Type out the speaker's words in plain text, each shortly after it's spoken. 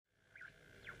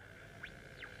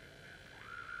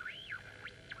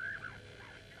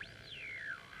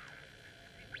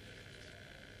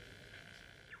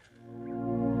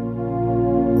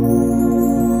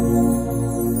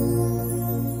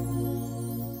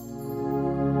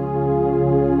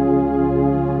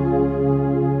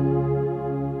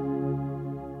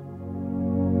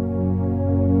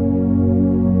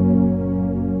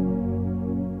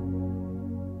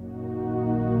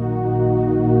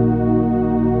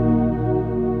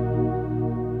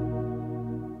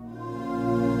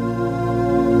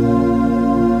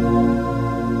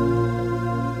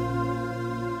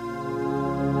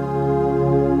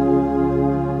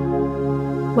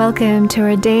Welcome to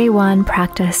our Day 1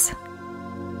 practice.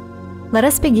 Let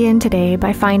us begin today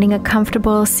by finding a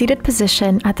comfortable seated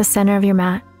position at the center of your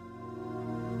mat.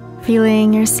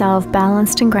 Feeling yourself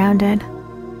balanced and grounded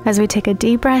as we take a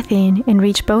deep breath in and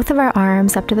reach both of our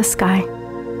arms up to the sky.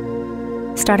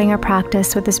 Starting our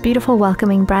practice with this beautiful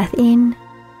welcoming breath in.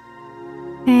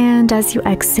 And as you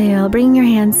exhale, bringing your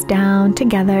hands down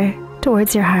together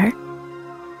towards your heart.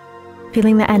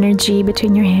 Feeling the energy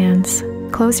between your hands.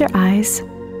 Close your eyes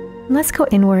and let's go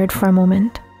inward for a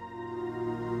moment.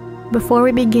 Before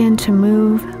we begin to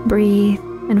move, breathe,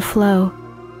 and flow,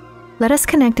 let us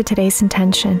connect to today's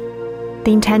intention.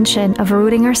 The intention of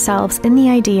rooting ourselves in the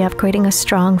idea of creating a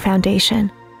strong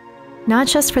foundation, not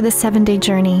just for the 7-day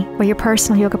journey or your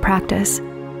personal yoga practice,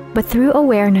 but through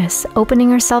awareness,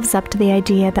 opening ourselves up to the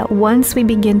idea that once we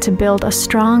begin to build a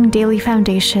strong daily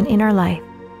foundation in our life,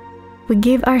 we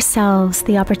give ourselves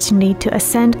the opportunity to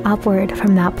ascend upward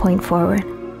from that point forward.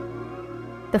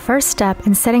 The first step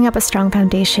in setting up a strong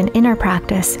foundation in our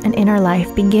practice and in our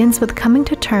life begins with coming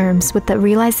to terms with the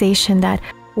realization that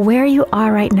where you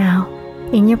are right now,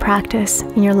 in your practice,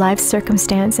 in your life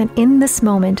circumstance, and in this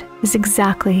moment is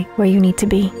exactly where you need to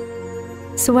be.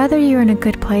 So whether you're in a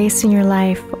good place in your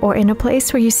life or in a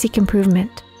place where you seek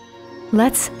improvement,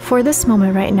 let's, for this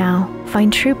moment right now,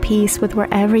 find true peace with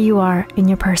wherever you are in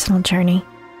your personal journey.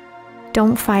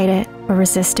 Don't fight it or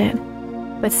resist it,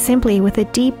 but simply with a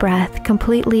deep breath,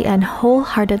 completely and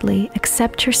wholeheartedly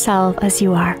accept yourself as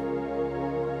you are.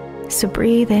 So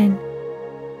breathe in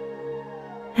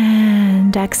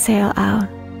and exhale out.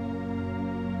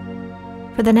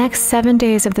 For the next 7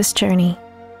 days of this journey,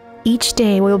 each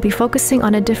day we will be focusing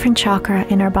on a different chakra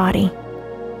in our body.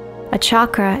 A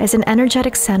chakra is an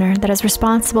energetic center that is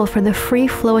responsible for the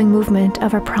free-flowing movement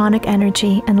of our pranic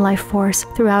energy and life force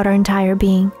throughout our entire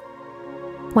being.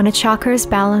 When a chakra is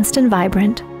balanced and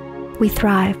vibrant, we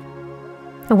thrive.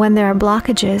 And when there are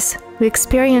blockages, we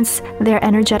experience their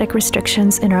energetic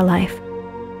restrictions in our life.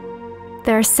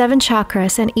 There are 7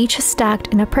 chakras, and each is stacked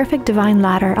in a perfect divine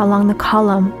ladder along the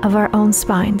column of our own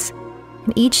spines.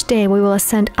 And each day we will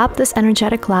ascend up this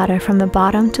energetic ladder from the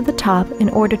bottom to the top in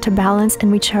order to balance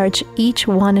and recharge each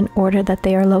one in order that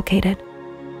they are located.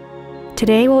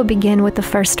 Today we'll begin with the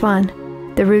first one,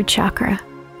 the root chakra,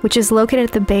 which is located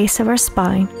at the base of our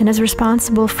spine and is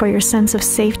responsible for your sense of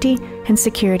safety and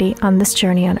security on this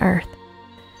journey on earth.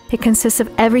 It consists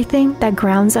of everything that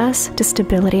grounds us to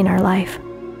stability in our life.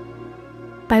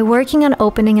 By working on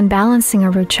opening and balancing our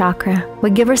root chakra,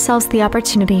 we give ourselves the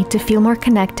opportunity to feel more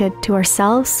connected to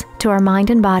ourselves, to our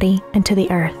mind and body, and to the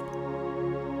earth.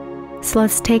 So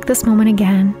let's take this moment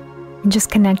again and just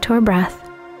connect to our breath.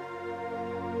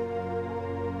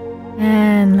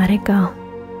 And let it go.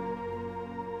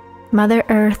 Mother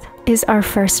Earth is our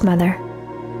first mother.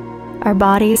 Our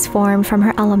body is formed from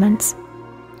her elements.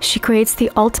 She creates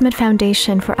the ultimate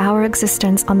foundation for our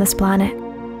existence on this planet.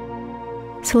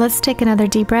 So let's take another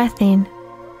deep breath in,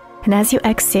 and as you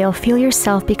exhale, feel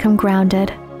yourself become grounded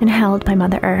and held by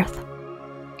Mother Earth,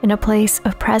 in a place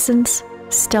of presence,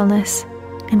 stillness,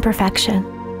 and perfection.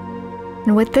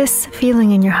 And with this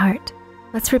feeling in your heart,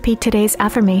 let's repeat today's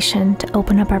affirmation to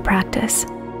open up our practice.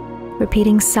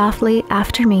 Repeating softly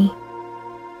after me,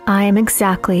 I am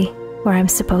exactly where I'm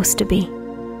supposed to be.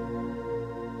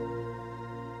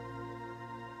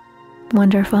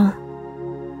 Wonderful.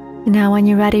 Now when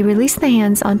you're ready, release the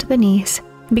hands onto the knees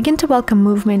and begin to welcome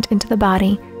movement into the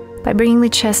body by bringing the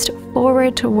chest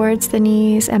forward towards the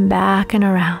knees and back and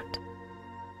around.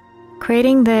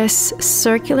 Creating this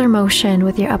circular motion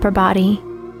with your upper body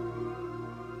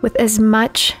with as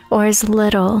much or as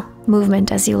little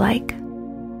movement as you like.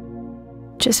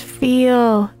 Just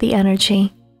feel the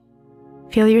energy.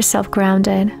 Feel yourself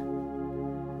grounded.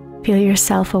 Feel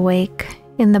yourself awake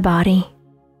in the body.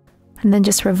 And then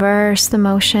just reverse the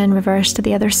motion, reverse to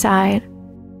the other side.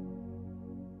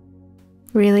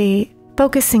 Really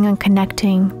focusing on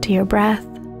connecting to your breath,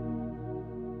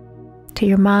 to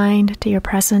your mind, to your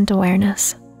present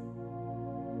awareness.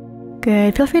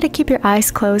 Good. Feel free to keep your eyes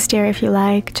closed here if you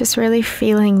like, just really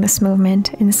feeling this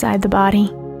movement inside the body.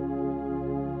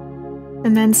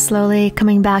 And then slowly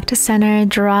coming back to center,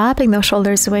 dropping those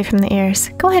shoulders away from the ears.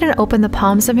 Go ahead and open the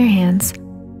palms of your hands,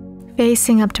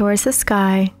 facing up towards the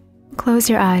sky. Close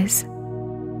your eyes.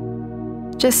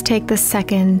 Just take this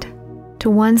second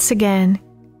to once again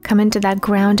come into that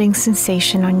grounding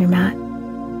sensation on your mat.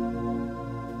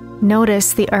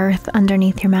 Notice the earth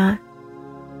underneath your mat.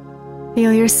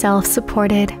 Feel yourself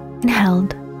supported and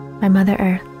held by Mother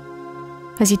Earth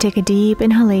as you take a deep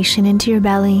inhalation into your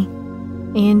belly,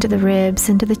 into the ribs,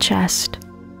 into the chest,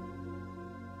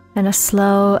 and a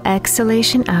slow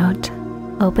exhalation out,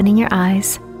 opening your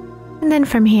eyes And then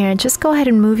from here, just go ahead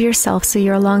and move yourself so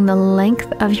you're along the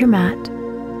length of your mat.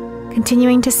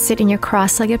 Continuing to sit in your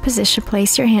cross-legged position,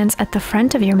 place your hands at the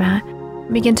front of your mat.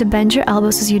 Begin to bend your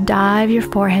elbows as you dive your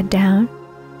forehead down,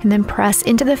 and then press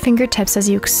into the fingertips as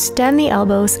you extend the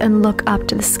elbows and look up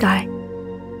to the sky.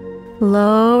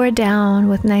 Lower down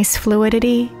with nice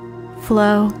fluidity,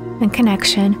 flow, and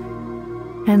connection,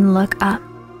 and look up.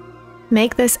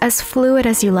 Make this as fluid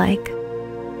as you like,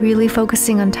 really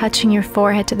focusing on touching your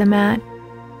forehead to the mat,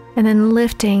 and then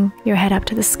lifting your head up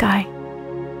to the sky.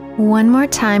 One more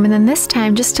time, and then this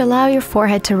time just allow your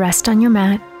forehead to rest on your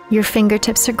mat. Your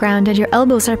fingertips are grounded, your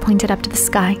elbows are pointed up to the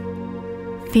sky.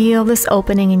 Feel this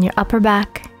opening in your upper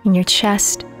back, in your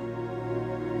chest,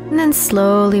 and then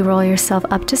slowly roll yourself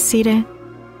up to seated.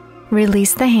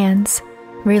 Release the hands,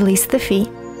 release the feet.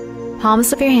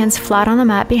 Palms of your hands flat on the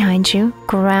mat behind you.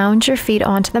 Ground your feet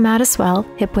onto the mat as well,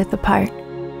 hip width apart.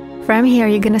 From here,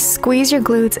 you're going to squeeze your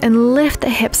glutes and lift the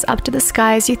hips up to the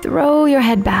sky as you throw your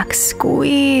head back,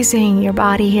 squeezing your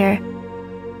body here.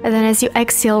 And then as you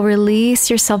exhale, release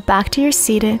yourself back to your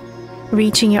seated,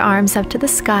 reaching your arms up to the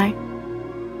sky.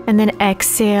 And then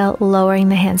exhale, lowering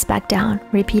the hands back down.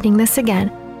 Repeating this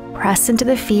again. Press into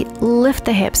the feet, lift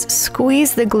the hips,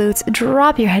 squeeze the glutes,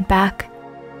 drop your head back.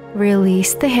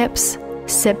 Release the hips,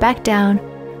 sit back down,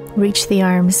 reach the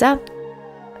arms up,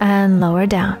 and lower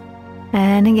down.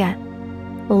 And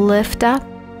again, lift up,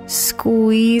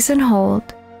 squeeze and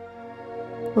hold.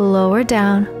 Lower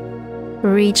down,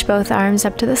 reach both arms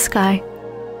up to the sky,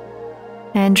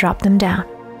 and drop them down.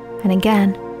 And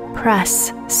again,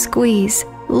 press, squeeze,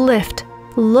 lift,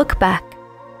 look back.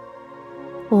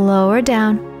 Lower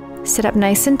down, sit up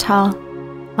nice and tall,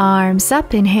 arms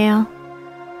up, inhale.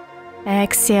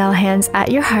 Exhale, hands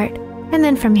at your heart. And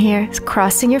then from here,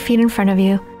 crossing your feet in front of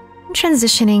you,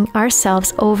 transitioning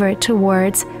ourselves over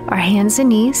towards our hands and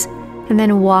knees, and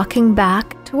then walking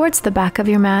back towards the back of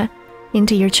your mat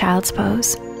into your child's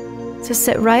pose. So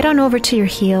sit right on over to your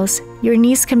heels. Your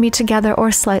knees can be together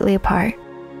or slightly apart.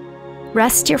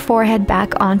 Rest your forehead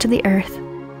back onto the earth.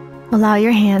 Allow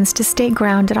your hands to stay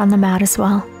grounded on the mat as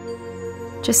well.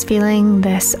 Just feeling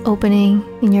this opening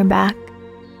in your back.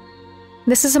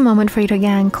 This is a moment for you to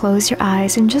again close your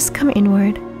eyes and just come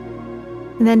inward.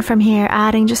 And then from here,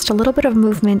 adding just a little bit of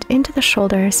movement into the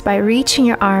shoulders by reaching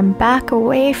your arm back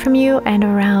away from you and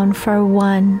around for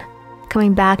 1.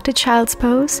 Coming back to child's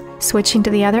pose, switching to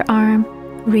the other arm,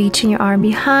 reaching your arm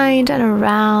behind and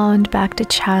around back to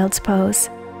child's pose.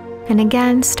 And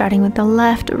again, starting with the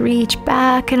left, reach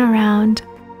back and around.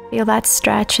 Feel that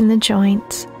stretch in the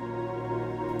joints.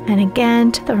 And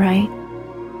again to the right,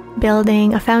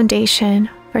 building a foundation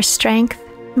for strength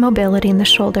and mobility in the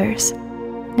shoulders.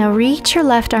 Now reach your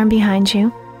left arm behind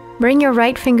you, bring your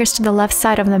right fingers to the left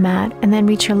side of the mat, and then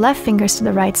reach your left fingers to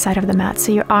the right side of the mat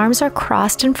so your arms are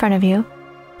crossed in front of you,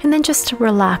 and then just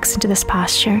relax into this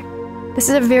posture. This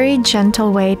is a very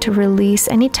gentle way to release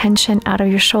any tension out of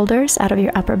your shoulders, out of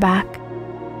your upper back.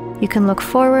 You can look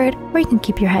forward or you can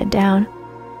keep your head down.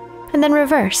 And then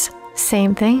reverse,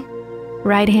 same thing.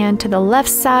 Right hand to the left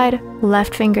side,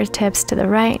 left fingertips to the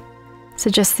right. So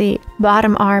just the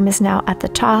bottom arm is now at the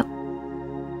top.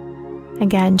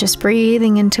 Again, just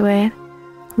breathing into it,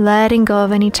 letting go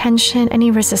of any tension, any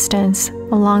resistance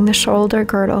along the shoulder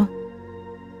girdle.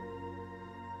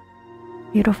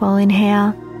 Beautiful,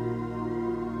 inhale.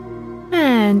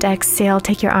 And exhale,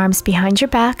 take your arms behind your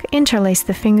back, interlace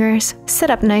the fingers, sit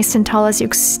up nice and tall as you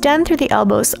extend through the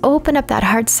elbows, open up that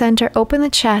heart center, open the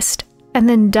chest, and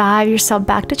then dive yourself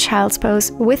back to child's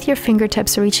pose with your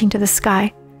fingertips reaching to the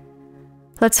sky.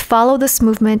 Let's follow this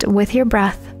movement with your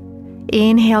breath.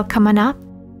 Inhale, come on up,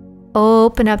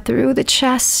 open up through the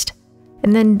chest,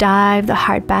 and then dive the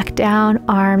heart back down,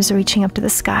 arms reaching up to the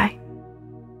sky.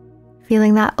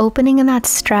 Feeling that opening and that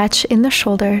stretch in the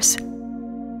shoulders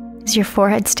as your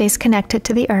forehead stays connected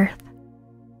to the earth.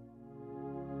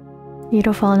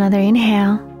 Beautiful, another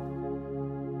inhale.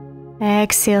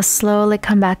 Exhale, slowly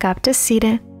come back up to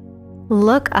seated.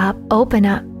 Look up, open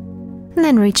up, and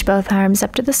then reach both arms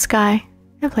up to the sky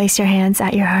and place your hands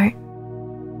at your heart.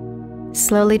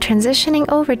 Slowly transitioning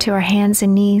over to our hands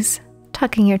and knees,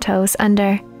 tucking your toes under.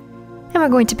 And we're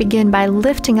going to begin by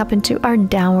lifting up into our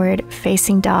downward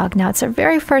facing dog. Now it's our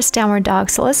very first downward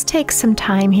dog, so let's take some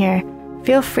time here.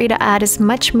 Feel free to add as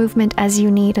much movement as you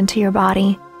need into your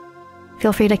body.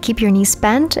 Feel free to keep your knees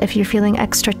bent if you're feeling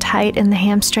extra tight in the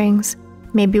hamstrings.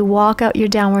 Maybe walk out your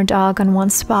downward dog on one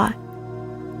spot.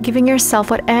 Giving yourself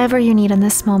whatever you need in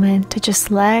this moment to just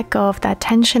let go of that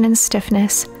tension and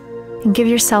stiffness and give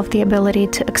yourself the ability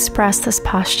to express this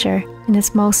posture in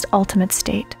its most ultimate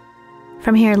state.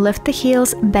 From here, lift the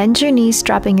heels, bend your knees,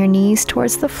 dropping your knees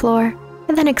towards the floor,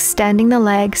 and then extending the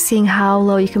legs, seeing how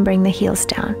low you can bring the heels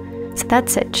down. So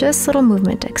that's it, just little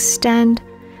movement. Extend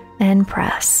and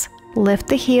press. Lift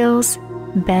the heels,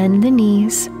 bend the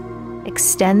knees,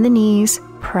 extend the knees,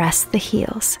 press the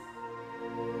heels.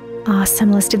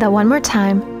 Awesome, let's do that one more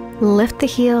time. Lift the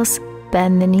heels,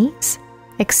 bend the knees,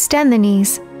 extend the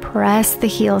knees, press the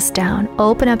heels down.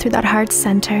 Open up through that heart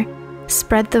center.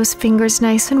 Spread those fingers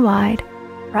nice and wide.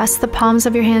 Press the palms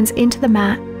of your hands into the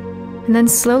mat. And then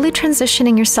slowly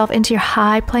transitioning yourself into your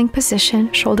high plank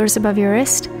position, shoulders above your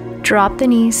wrist. Drop the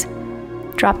knees.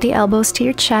 Drop the elbows to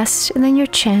your chest and then your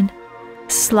chin.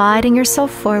 Sliding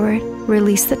yourself forward.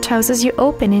 Release the toes as you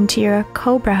open into your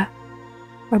cobra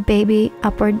or baby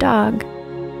upward dog.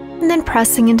 And then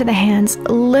pressing into the hands,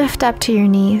 lift up to your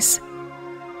knees.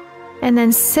 And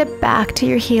then sit back to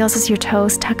your heels as your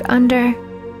toes tuck under.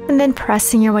 And then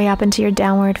pressing your way up into your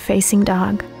downward facing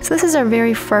dog. So this is our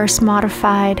very first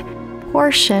modified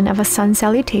portion of a sun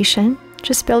salutation,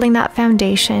 just building that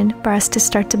foundation for us to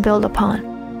start to build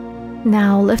upon.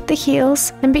 Now lift the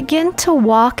heels and begin to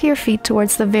walk your feet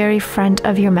towards the very front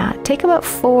of your mat. Take about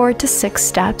 4 to 6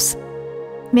 steps.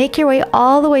 Make your way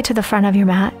all the way to the front of your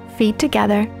mat, feet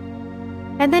together.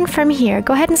 And then from here,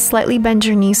 go ahead and slightly bend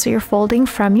your knees so you're folding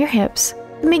from your hips.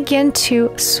 And begin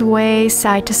to sway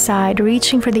side to side,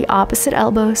 reaching for the opposite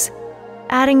elbows,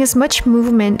 adding as much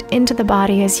movement into the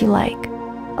body as you like,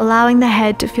 allowing the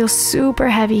head to feel super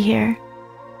heavy here.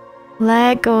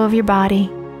 Let go of your body.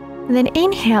 And then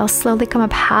inhale, slowly come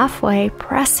up halfway,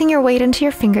 pressing your weight into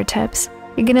your fingertips.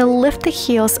 You're gonna lift the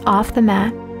heels off the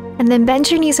mat, and then bend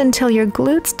your knees until your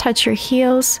glutes touch your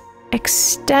heels.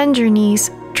 Extend your knees,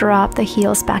 drop the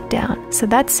heels back down. So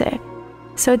that's it.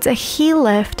 So it's a heel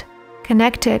lift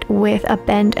connected with a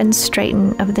bend and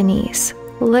straighten of the knees.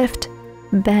 Lift,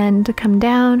 bend, come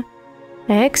down,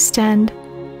 extend,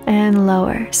 and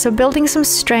lower. So building some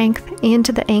strength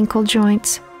into the ankle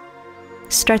joints,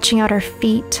 stretching out our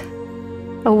feet,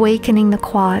 awakening the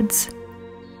quads,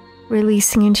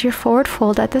 releasing into your forward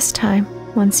fold at this time.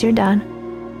 Once you're done,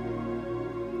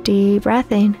 deep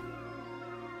breath in,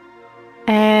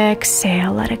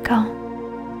 exhale, let it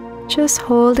go. Just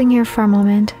holding here for a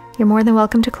moment. You're more than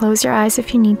welcome to close your eyes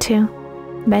if you need to.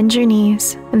 Bend your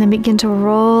knees and then begin to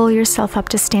roll yourself up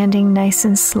to standing nice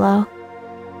and slow.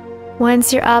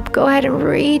 Once you're up, go ahead and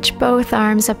reach both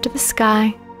arms up to the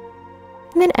sky.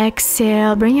 And then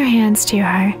exhale, bring your hands to your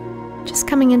heart. Just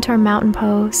coming into our mountain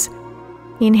pose.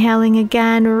 Inhaling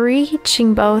again,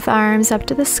 reaching both arms up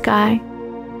to the sky.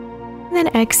 And then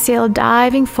exhale,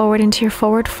 diving forward into your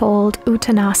forward fold,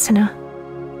 Uttanasana.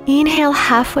 Inhale,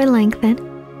 halfway lengthen.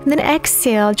 And then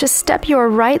exhale, just step your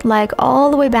right leg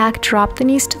all the way back, drop the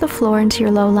knees to the floor into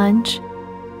your low lunge.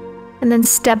 And then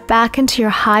step back into your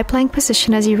high plank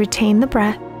position as you retain the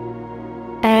breath.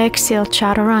 Exhale,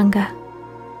 Chaturanga.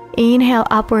 Inhale,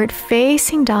 upward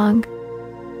facing dog.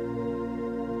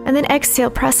 And then exhale,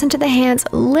 press into the hands,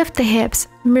 lift the hips,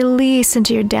 release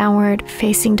into your downward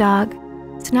facing dog.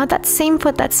 So now that same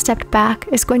foot that stepped back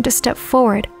is going to step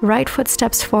forward. Right foot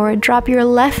steps forward, drop your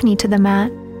left knee to the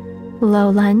mat.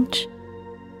 Low lunge.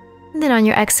 And then on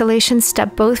your exhalation,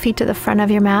 step both feet to the front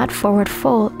of your mat, forward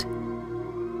fold.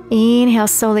 Inhale,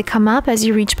 slowly come up as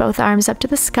you reach both arms up to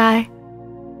the sky.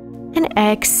 And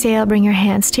exhale, bring your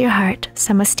hands to your heart,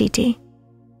 Samastiti.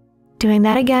 Doing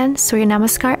that again, Surya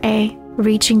Namaskar A,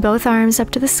 reaching both arms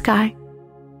up to the sky.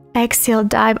 Exhale,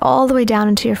 dive all the way down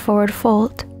into your forward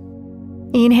fold.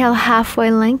 Inhale,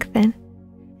 halfway lengthen.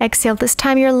 Exhale, this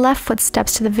time your left foot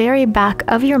steps to the very back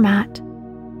of your mat.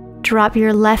 Drop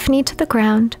your left knee to the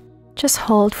ground. Just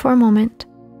hold for a moment.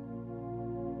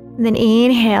 And then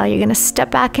inhale, you're going to step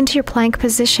back into your plank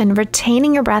position,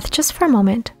 retaining your breath just for a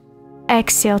moment.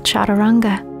 Exhale,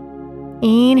 Chaturanga.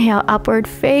 Inhale, upward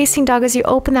facing dog as you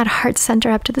open that heart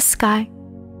center up to the sky.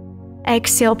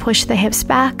 Exhale, push the hips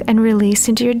back and release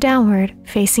into your downward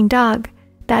facing dog.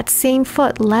 That same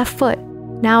foot, left foot,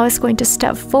 now is going to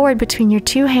step forward between your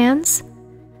two hands,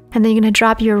 and then you're going to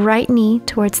drop your right knee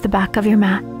towards the back of your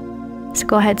mat. So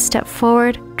go ahead, step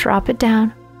forward, drop it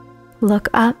down, look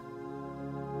up.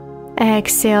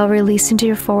 Exhale, release into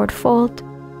your forward fold.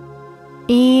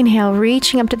 Inhale,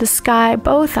 reaching up to the sky,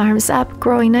 both arms up,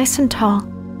 growing nice and tall.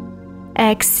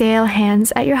 Exhale,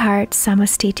 hands at your heart,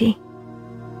 Samastiti.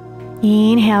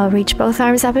 Inhale, reach both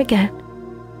arms up again.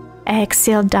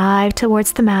 Exhale, dive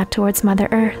towards the mat, towards Mother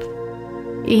Earth.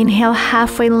 Inhale,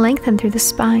 halfway lengthen through the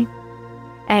spine.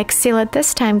 Exhale, at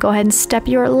this time, go ahead and step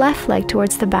your left leg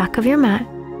towards the back of your mat.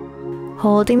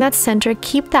 Holding that center,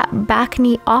 keep that back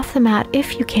knee off the mat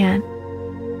if you can,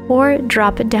 or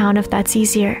drop it down if that's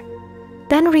easier.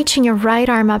 Then reaching your right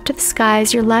arm up to the sky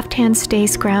as your left hand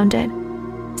stays grounded.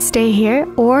 Stay here,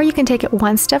 or you can take it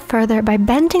one step further by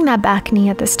bending that back knee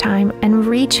at this time and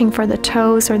reaching for the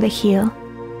toes or the heel.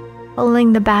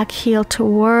 Pulling the back heel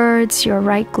towards your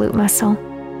right glute muscle.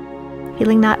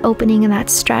 Feeling that opening and that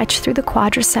stretch through the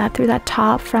quadricep, through that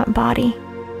top front body.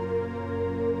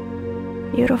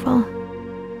 Beautiful.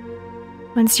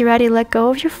 Once you're ready, let go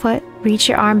of your foot. Reach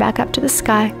your arm back up to the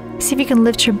sky. See if you can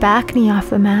lift your back knee off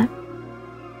the mat.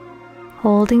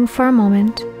 Holding for a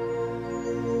moment.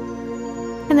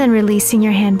 And then releasing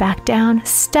your hand back down,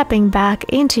 stepping back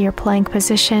into your plank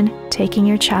position, taking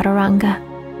your chaturanga.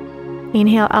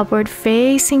 Inhale, upward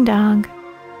facing dog.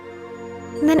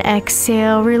 And then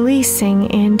exhale, releasing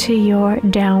into your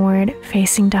downward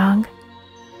facing dog.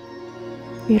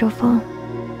 Beautiful.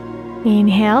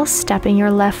 Inhale, stepping your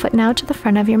left foot now to the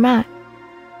front of your mat.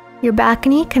 Your back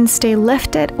knee can stay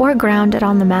lifted or grounded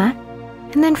on the mat.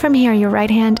 And then from here, your right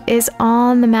hand is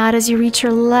on the mat as you reach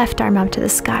your left arm up to the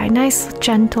sky. Nice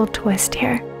gentle twist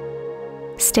here.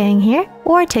 Staying here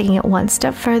or taking it one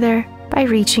step further by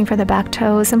reaching for the back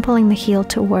toes and pulling the heel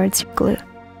towards your glute.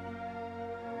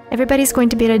 Everybody's going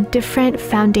to be at a different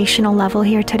foundational level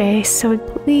here today, so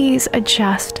please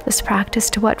adjust this practice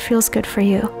to what feels good for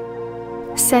you.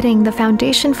 Setting the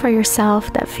foundation for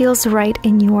yourself that feels right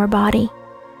in your body.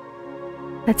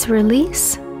 Let's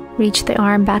release. Reach the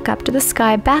arm back up to the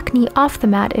sky, back knee off the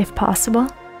mat if possible.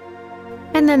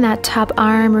 And then that top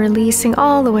arm releasing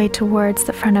all the way towards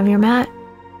the front of your mat.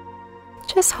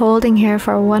 Just holding here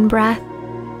for one breath.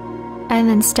 And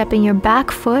then stepping your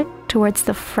back foot towards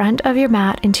the front of your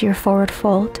mat into your forward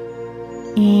fold.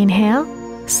 Inhale.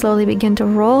 Slowly begin to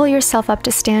roll yourself up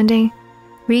to standing,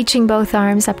 reaching both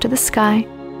arms up to the sky.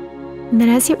 And then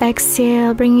as you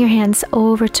exhale, bring your hands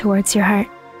over towards your heart.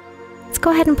 Let's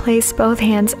go ahead and place both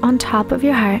hands on top of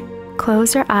your heart,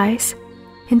 close your eyes,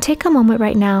 and take a moment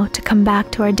right now to come back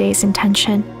to our day's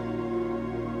intention.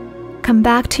 Come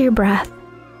back to your breath,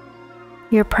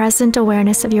 your present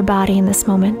awareness of your body in this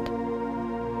moment.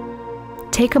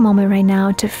 Take a moment right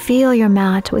now to feel your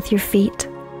mat with your feet,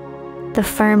 the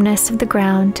firmness of the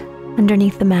ground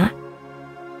underneath the mat,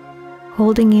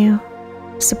 holding you,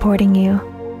 supporting you,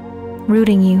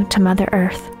 rooting you to Mother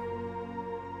Earth.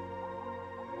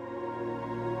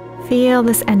 Feel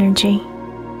this energy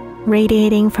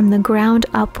radiating from the ground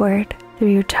upward through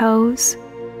your toes,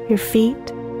 your feet,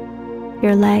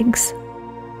 your legs.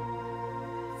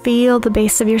 Feel the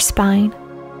base of your spine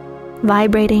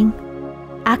vibrating,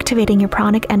 activating your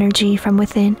pranic energy from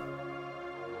within.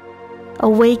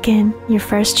 Awaken your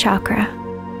first chakra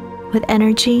with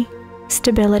energy,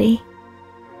 stability.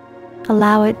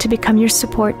 Allow it to become your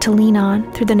support to lean on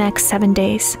through the next 7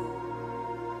 days.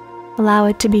 Allow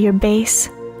it to be your base,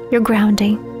 your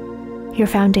grounding, your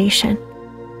foundation.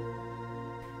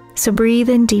 So breathe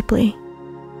in deeply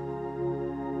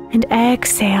and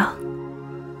exhale,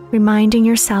 reminding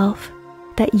yourself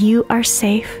that you are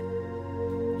safe,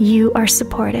 you are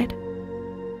supported,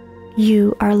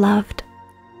 you are loved.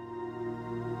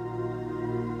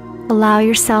 Allow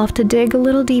yourself to dig a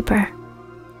little deeper.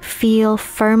 Feel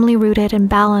firmly rooted and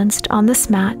balanced on this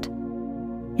mat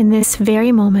in this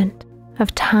very moment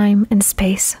of time and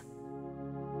space.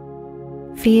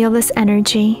 Feel this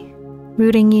energy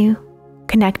rooting you,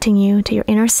 connecting you to your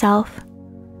inner self,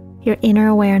 your inner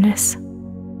awareness,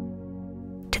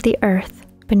 to the earth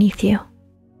beneath you.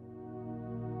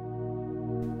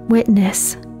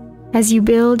 Witness as you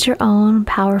build your own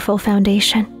powerful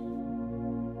foundation.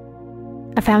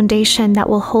 A foundation that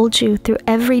will hold you through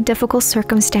every difficult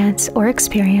circumstance or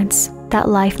experience that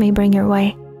life may bring your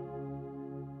way.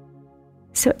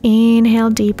 So inhale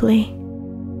deeply.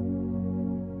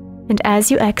 And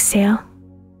as you exhale,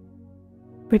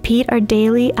 repeat our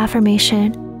daily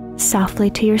affirmation softly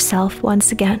to yourself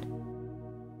once again.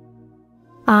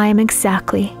 I am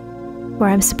exactly where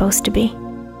I'm supposed to be.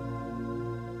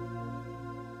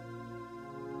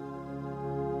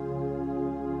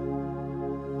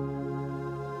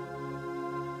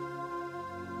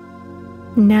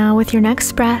 Now with your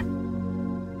next breath,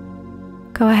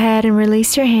 go ahead and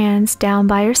release your hands down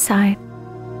by your side,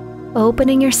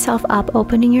 opening yourself up,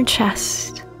 opening your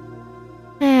chest.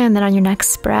 And then on your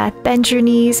next breath, bend your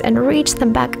knees and reach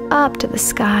them back up to the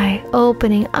sky,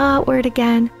 opening outward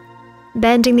again,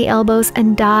 bending the elbows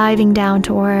and diving down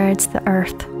towards the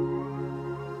earth.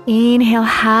 Inhale,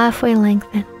 halfway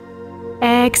lengthen.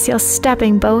 Exhale,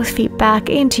 stepping both feet back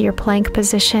into your plank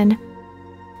position.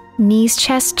 Knees,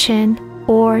 chest, chin,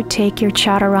 or take your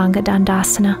chaturanga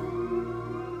dandasana.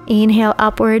 Inhale,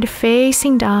 upward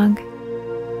facing dog.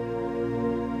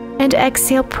 And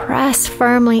exhale, press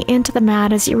firmly into the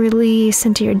mat as you release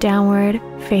into your downward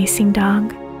facing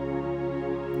dog.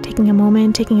 Taking a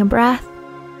moment, taking a breath,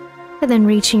 and then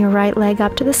reaching your right leg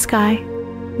up to the sky,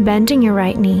 bending your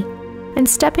right knee, and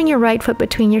stepping your right foot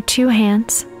between your two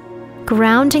hands,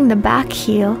 grounding the back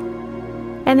heel,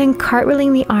 and then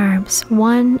cartwheeling the arms,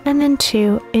 1 and then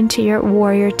 2, into your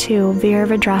warrior 2,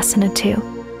 Virabhadrasana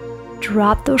 2.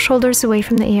 Drop those shoulders away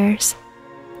from the ears.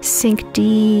 Sink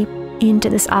deep into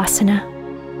this asana.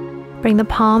 Bring the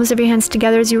palms of your hands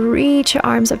together as you reach your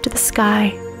arms up to the sky.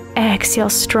 Exhale,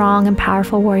 strong and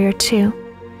powerful warrior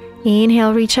 2.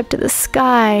 Inhale, reach up to the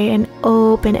sky and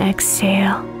open,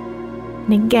 exhale.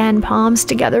 And again, palms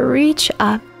together, reach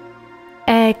up.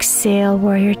 Exhale,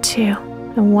 warrior 2.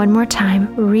 And one more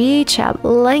time, reach up,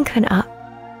 lengthen up.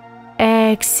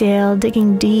 Exhale,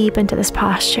 digging deep into this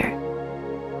posture.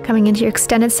 Coming into your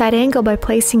extended side angle by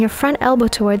placing your front elbow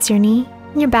towards your knee,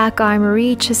 and your back arm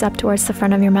reaches up towards the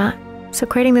front of your mat. So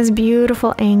creating this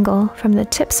beautiful angle from the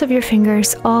tips of your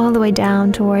fingers all the way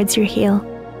down towards your heel.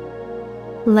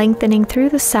 Lengthening through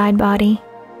the side body,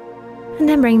 and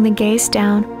then bring the gaze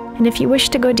down, and if you wish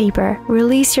to go deeper,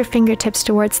 release your fingertips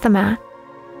towards the mat,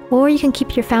 or you can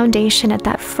keep your foundation at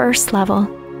that first level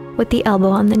with the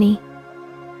elbow on the knee.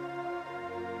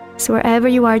 So wherever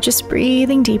you are, just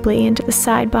breathing deeply into the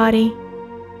side body,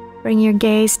 bring your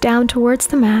gaze down towards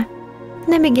the mat,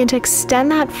 and then begin to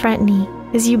extend that front knee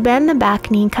as you bend the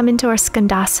back knee and come into our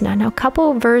Skandasana. Now, a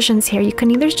couple of versions here. You can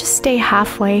either just stay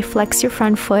halfway, flex your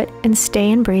front foot, and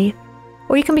stay and breathe,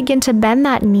 or you can begin to bend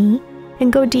that knee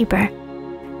and go deeper.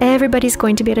 Everybody's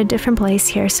going to be at a different place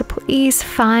here, so please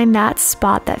find that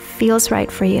spot that feels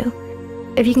right for you.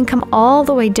 If you can come all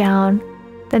the way down,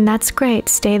 then that's great,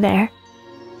 stay there.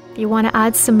 If you want to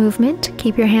add some movement,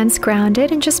 keep your hands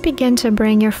grounded and just begin to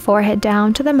bring your forehead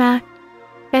down to the mat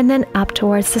and then up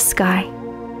towards the sky.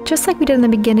 Just like we did in the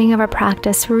beginning of our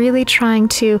practice, really trying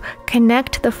to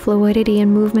connect the fluidity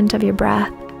and movement of your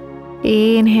breath.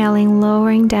 Inhaling,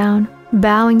 lowering down,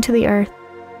 bowing to the earth.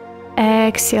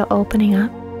 Exhale, opening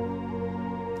up.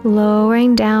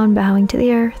 Lowering down, bowing to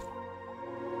the earth.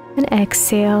 And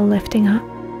exhale, lifting up.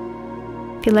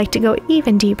 If you'd like to go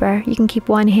even deeper, you can keep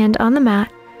one hand on the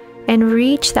mat and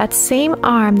reach that same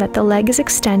arm that the leg is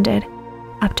extended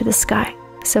up to the sky.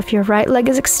 So if your right leg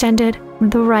is extended,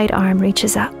 the right arm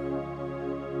reaches up.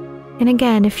 And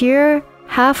again, if you're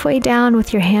halfway down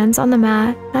with your hands on the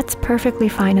mat, that's perfectly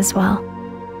fine as well.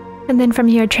 And then from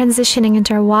here, transitioning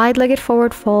into our wide-legged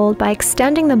forward fold by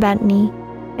extending the bent knee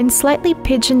and slightly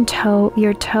pigeon toe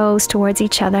your toes towards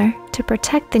each other to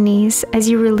protect the knees as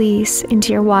you release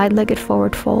into your wide-legged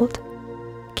forward fold.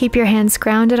 Keep your hands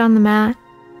grounded on the mat,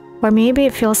 or maybe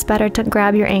it feels better to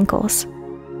grab your ankles.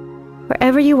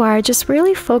 Wherever you are, just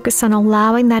really focus on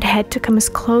allowing that head to come as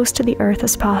close to the earth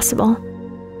as possible.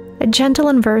 A gentle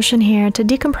inversion here to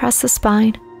decompress the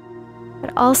spine,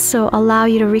 but also allow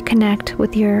you to reconnect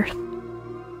with the earth.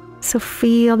 So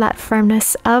feel that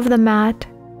firmness of the mat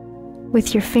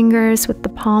with your fingers, with the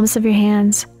palms of your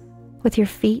hands, with your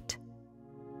feet.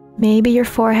 Maybe your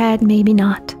forehead, maybe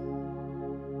not.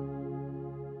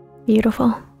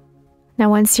 Beautiful. Now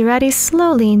once you're ready,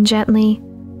 slowly and gently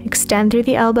extend through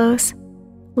the elbows.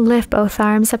 Lift both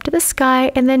arms up to the sky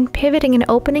and then pivoting and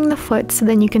opening the foot so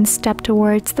then you can step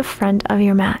towards the front of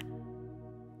your mat.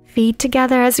 Feet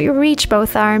together as we reach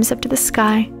both arms up to the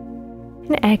sky.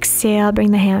 And exhale,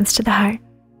 bring the hands to the heart.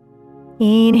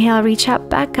 Inhale, reach up,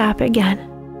 back up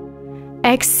again.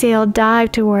 Exhale,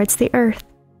 dive towards the earth.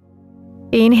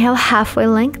 Inhale, halfway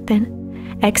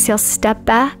lengthen. Exhale, step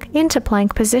back into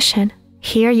plank position.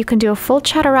 Here you can do a full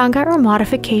chaturanga or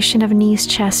modification of knees,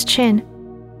 chest, chin.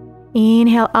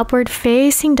 Inhale, upward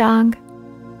facing dog.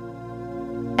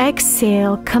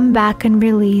 Exhale, come back and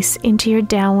release into your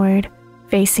downward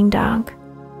facing dog.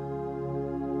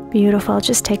 Beautiful,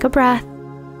 just take a breath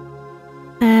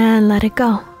and let it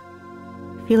go.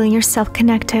 Feeling yourself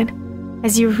connected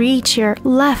as you reach your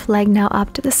left leg now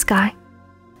up to the sky.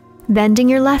 Bending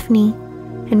your left knee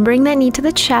and bring that knee to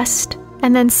the chest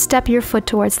and then step your foot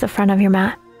towards the front of your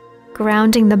mat.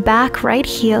 Grounding the back right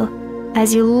heel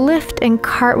as you lift and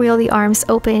cartwheel the arms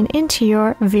open into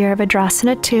your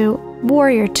Virabhadrasana 2,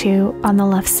 Warrior 2 on the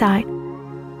left side.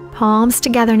 Palms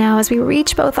together now as we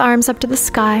reach both arms up to the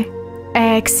sky.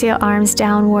 Exhale, arms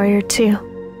down, Warrior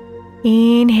 2.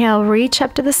 Inhale, reach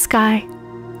up to the sky.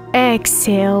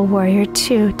 Exhale, Warrior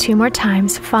 2. 2 more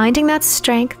times, finding that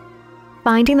strength,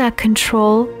 finding that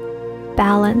control,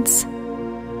 balance,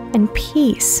 and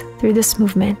peace through this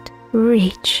movement.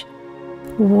 Reach.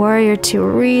 Warrior 2,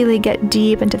 really get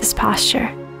deep into this posture,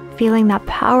 feeling that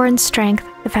power and strength,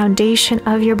 the foundation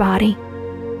of your body.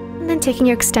 And then taking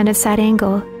your extended side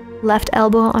angle, left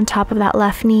elbow on top of that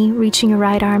left knee, reaching your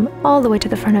right arm all the way to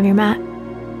the front of your mat.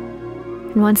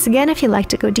 And once again, if you'd like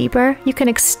to go deeper, you can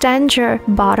extend your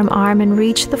bottom arm and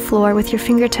reach the floor with your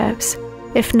fingertips.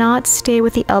 If not, stay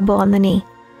with the elbow on the knee.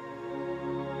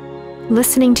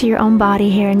 Listening to your own body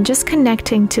here and just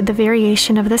connecting to the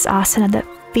variation of this asana that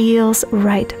feels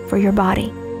right for your body.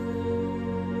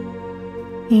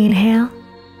 Inhale.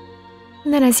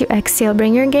 And then as you exhale,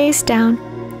 bring your gaze down,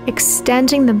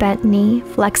 extending the bent knee,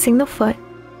 flexing the foot,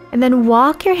 and then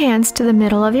walk your hands to the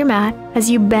middle of your mat as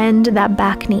you bend that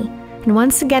back knee. And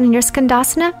once again, in your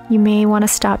Skandasana, you may want to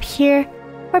stop here,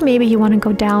 or maybe you want to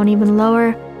go down even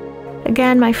lower.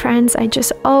 Again, my friends, I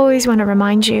just always want to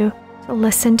remind you to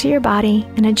listen to your body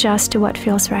and adjust to what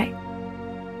feels right.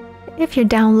 If you're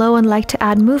down low and like to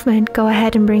add movement, go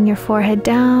ahead and bring your forehead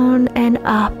down and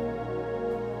up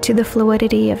to the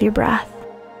fluidity of your breath.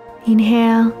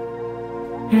 Inhale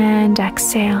and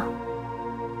exhale.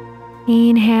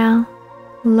 Inhale,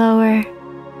 lower,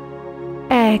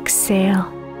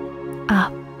 exhale,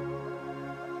 up.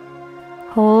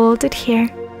 Hold it here.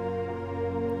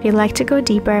 If you'd like to go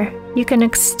deeper, you can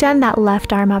extend that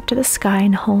left arm up to the sky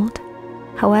and hold.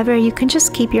 However, you can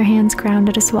just keep your hands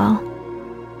grounded as well.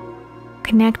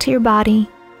 Connect to your body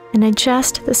and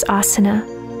adjust this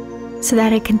asana so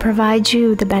that it can provide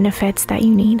you the benefits that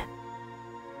you need.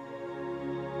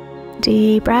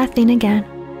 Deep breath in again.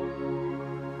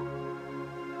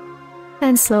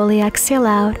 And slowly exhale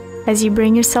out as you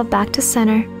bring yourself back to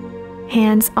center,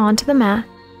 hands onto the mat.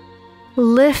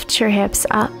 Lift your hips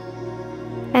up.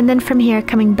 And then from here,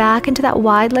 coming back into that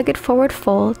wide-legged forward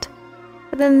fold.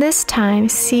 But then this time,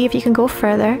 see if you can go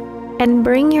further and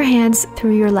bring your hands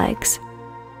through your legs.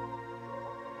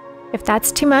 If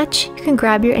that's too much, you can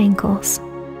grab your ankles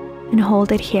and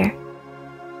hold it here.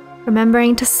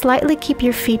 Remembering to slightly keep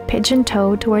your feet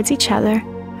pigeon-toed towards each other,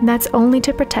 and that's only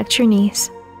to protect your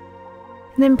knees.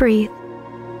 And then breathe.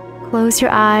 Close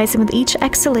your eyes, and with each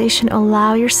exhalation,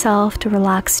 allow yourself to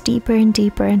relax deeper and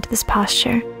deeper into this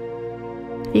posture.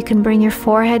 If you can bring your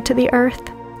forehead to the earth,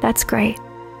 that's great.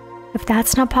 If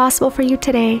that's not possible for you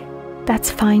today, that's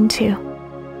fine too.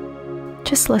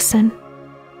 Just listen,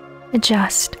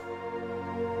 adjust,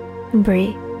 and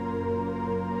breathe.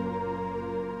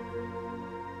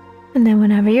 And then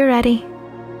whenever you're ready,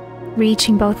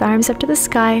 reaching both arms up to the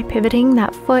sky, pivoting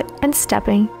that foot and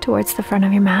stepping towards the front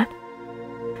of your mat.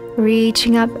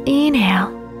 Reaching up,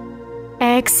 inhale.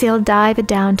 Exhale, dive it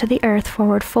down to the earth,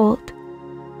 forward fold.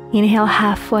 Inhale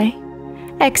halfway.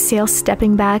 Exhale,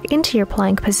 stepping back into your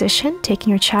plank position, taking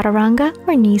your chaturanga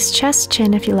or knees, chest,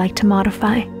 chin if you like to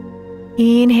modify.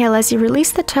 Inhale as you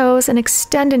release the toes and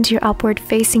extend into your upward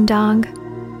facing dog.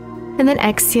 And then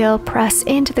exhale, press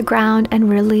into the ground and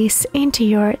release into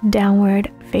your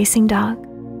downward facing dog.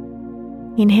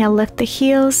 Inhale, lift the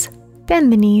heels,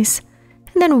 bend the knees,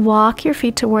 and then walk your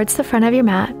feet towards the front of your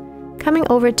mat, coming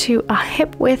over to a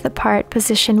hip width apart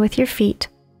position with your feet.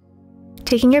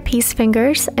 Taking your peace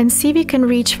fingers and see if you can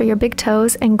reach for your big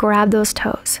toes and grab those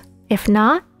toes. If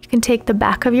not, you can take the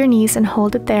back of your knees and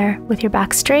hold it there with your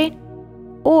back straight.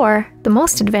 Or the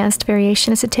most advanced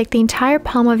variation is to take the entire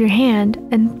palm of your hand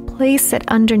and place it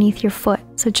underneath your foot.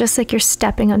 So just like you're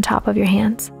stepping on top of your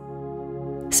hands.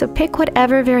 So pick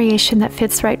whatever variation that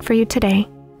fits right for you today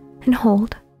and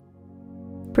hold.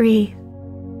 Breathe.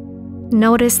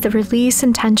 Notice the release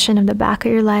and tension of the back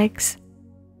of your legs.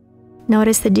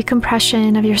 Notice the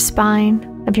decompression of your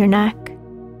spine, of your neck,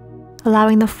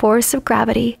 allowing the force of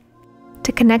gravity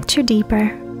to connect you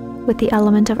deeper with the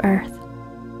element of earth.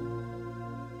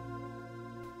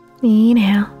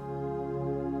 Inhale.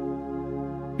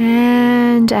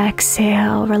 And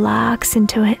exhale, relax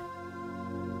into it.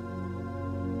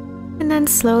 And then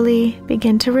slowly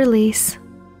begin to release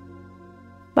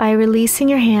by releasing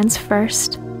your hands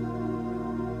first.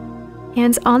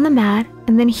 Hands on the mat,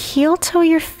 and then heel toe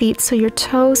your feet so your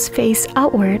toes face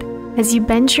outward as you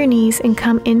bend your knees and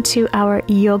come into our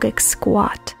yogic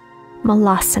squat,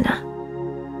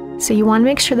 malasana. So you want to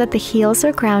make sure that the heels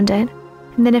are grounded,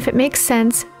 and then if it makes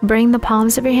sense, bring the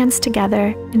palms of your hands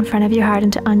together in front of your heart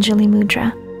into Anjali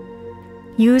Mudra.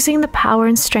 Using the power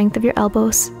and strength of your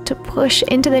elbows to push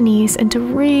into the knees and to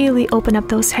really open up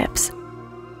those hips.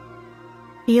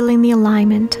 Feeling the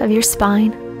alignment of your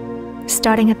spine,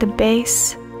 starting at the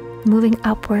base, moving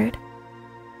upward.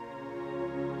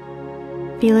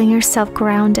 Feeling yourself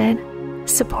grounded,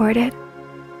 supported,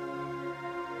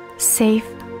 safe,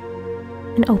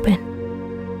 and open.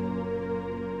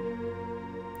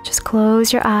 Just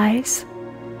close your eyes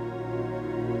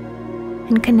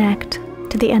and connect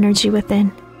to the energy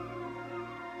within.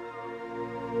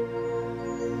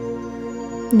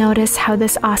 Notice how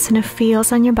this asana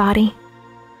feels on your body.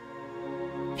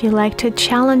 If you like to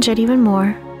challenge it even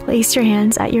more, place your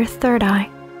hands at your third eye.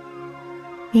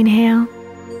 Inhale.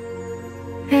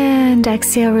 And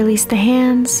exhale, release the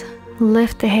hands,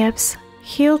 lift the hips,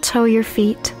 heel toe your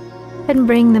feet, and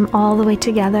bring them all the way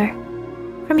together.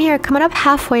 From here, come on up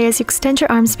halfway as you extend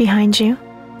your arms behind you,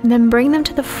 and then bring them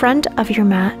to the front of your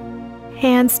mat.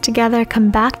 Hands together,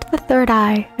 come back to the third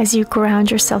eye as you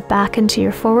ground yourself back into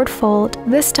your forward fold,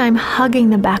 this time hugging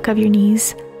the back of your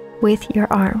knees with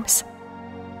your arms.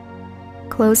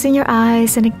 Closing your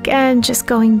eyes and again just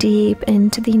going deep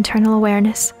into the internal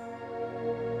awareness.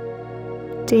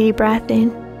 Deep breath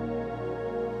in.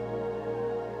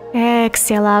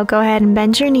 Exhale out, go ahead and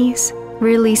bend your knees,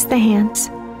 release the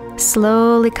hands.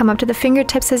 Slowly come up to the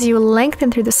fingertips as you lengthen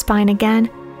through the spine again,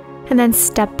 and then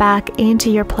step back into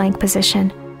your plank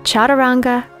position,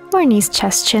 chaturanga or knees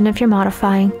chest chin if you're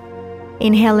modifying.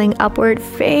 Inhaling upward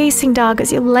facing dog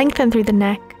as you lengthen through the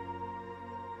neck.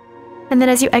 And then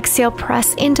as you exhale,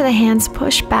 press into the hands,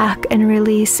 push back and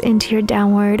release into your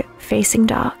downward facing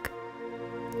dog.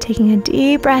 Taking a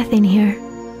deep breath in here.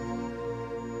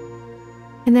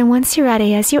 And then once you're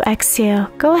ready, as you exhale,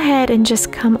 go ahead and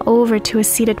just come over to a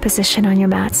seated position on your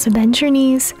mat. So bend your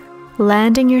knees,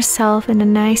 landing yourself in a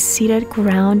nice seated,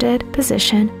 grounded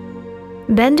position.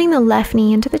 Bending the left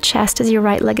knee into the chest as your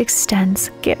right leg extends.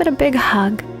 Give it a big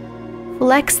hug.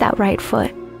 Flex that right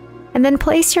foot. And then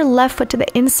place your left foot to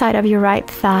the inside of your right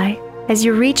thigh as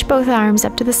you reach both arms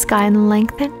up to the sky and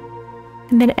lengthen.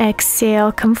 And then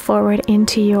exhale, come forward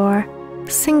into your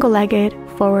single-legged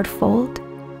forward fold.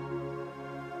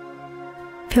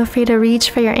 Feel free to reach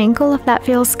for your ankle if that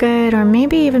feels good, or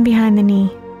maybe even behind the knee.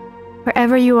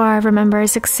 Wherever you are, remember,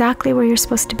 is exactly where you're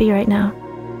supposed to be right now.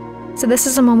 So this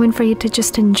is a moment for you to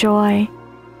just enjoy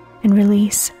and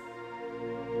release.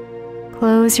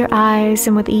 Close your eyes,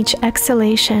 and with each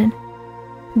exhalation,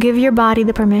 give your body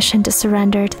the permission to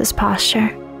surrender to this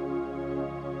posture.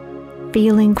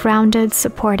 Feeling grounded,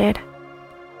 supported,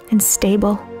 and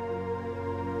stable.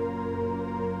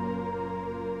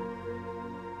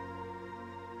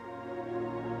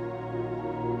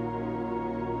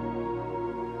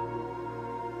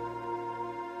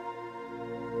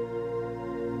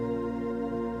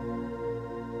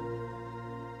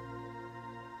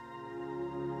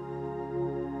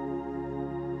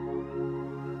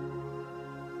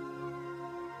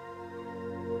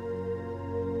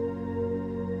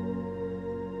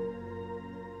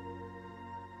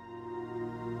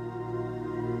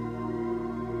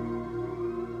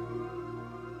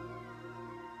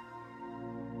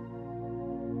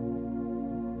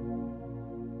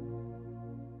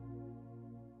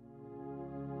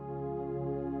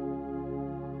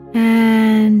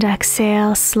 And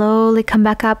exhale, slowly come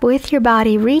back up with your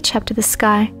body, reach up to the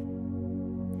sky.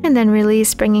 And then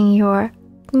release, bringing your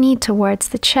knee towards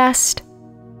the chest.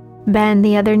 Bend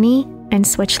the other knee and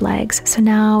switch legs. So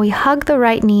now we hug the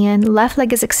right knee in, left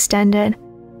leg is extended.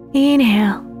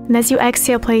 Inhale. And as you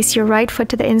exhale, place your right foot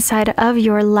to the inside of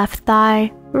your left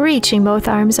thigh, reaching both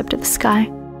arms up to the sky.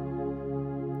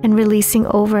 And releasing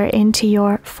over into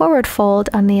your forward fold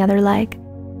on the other leg.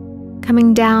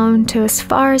 Coming down to as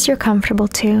far as you're comfortable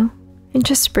to, and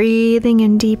just breathing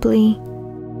in deeply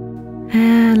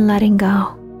and letting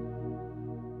go.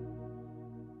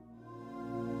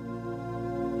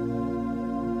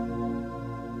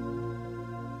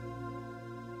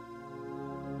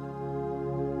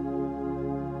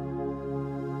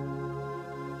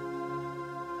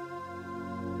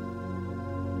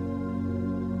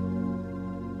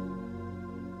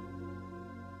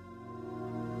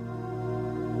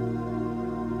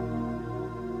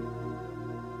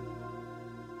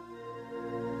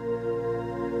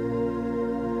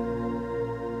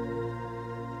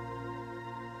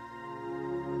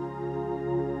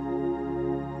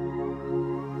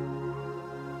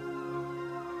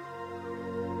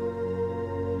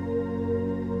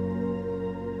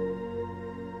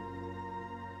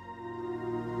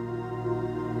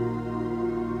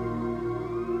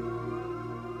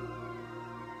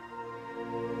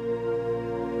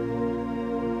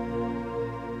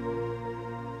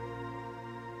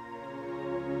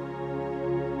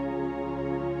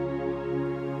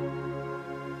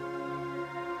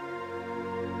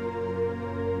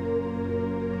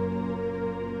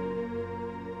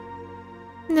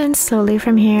 And then slowly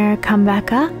from here, come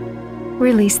back up,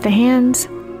 release the hands,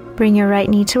 bring your right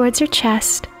knee towards your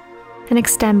chest, and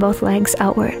extend both legs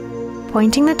outward,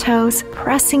 pointing the toes,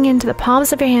 pressing into the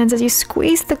palms of your hands as you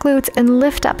squeeze the glutes and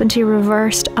lift up into your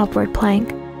reversed upward plank.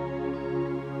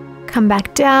 Come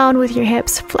back down with your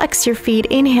hips, flex your feet,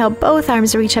 inhale, both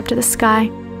arms reach up to the sky.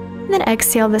 And then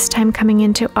exhale, this time coming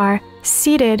into our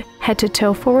seated head to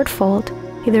toe forward fold,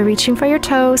 either reaching for your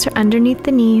toes or underneath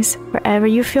the knees, wherever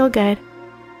you feel good.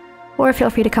 Or feel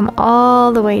free to come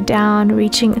all the way down,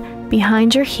 reaching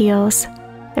behind your heels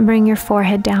and bring your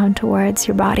forehead down towards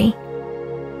your body.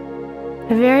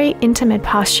 A very intimate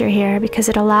posture here because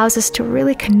it allows us to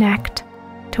really connect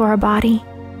to our body,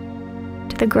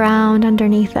 to the ground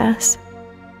underneath us.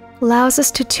 Allows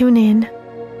us to tune in,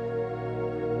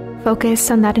 focus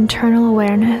on that internal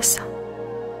awareness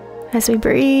as we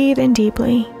breathe in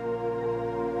deeply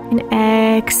and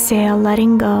exhale,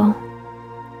 letting go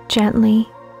gently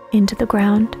into the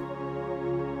ground.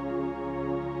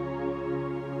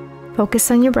 Focus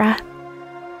on your breath.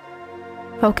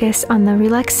 Focus on the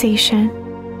relaxation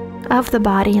of the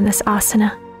body in this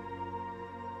asana.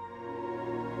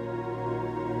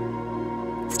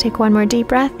 Let's take one more deep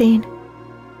breath in.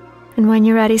 And when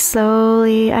you're ready,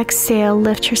 slowly exhale,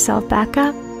 lift yourself back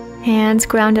up. Hands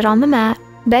grounded on the mat.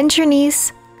 Bend your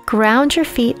knees, ground your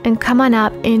feet, and come on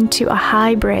up into a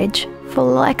high bridge,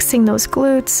 flexing those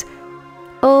glutes,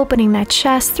 opening that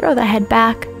chest, throw the head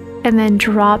back, and then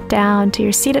drop down to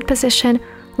your seated position,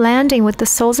 landing with the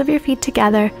soles of your feet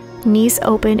together, knees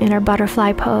open in our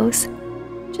butterfly pose.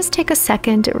 Just take a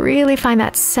second to really find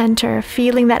that center,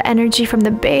 feeling that energy from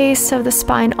the base of the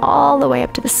spine all the way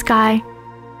up to the sky.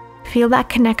 Feel that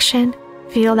connection,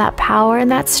 feel that power and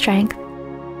that strength.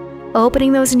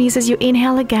 Opening those knees as you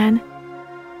inhale again.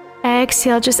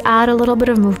 Exhale, just add a little bit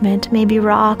of movement, maybe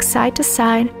rock side to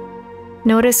side.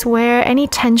 Notice where any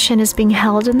tension is being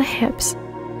held in the hips.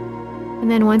 And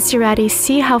then once you're ready,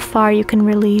 see how far you can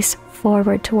release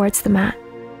forward towards the mat.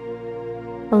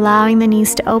 Allowing the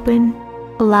knees to open,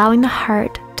 allowing the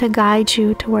heart to guide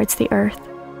you towards the earth.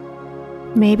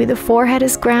 Maybe the forehead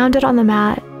is grounded on the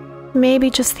mat, maybe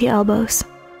just the elbows.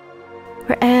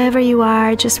 Wherever you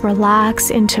are, just relax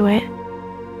into it,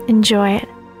 enjoy it,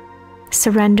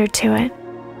 surrender to it.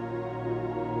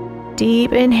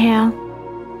 Deep inhale,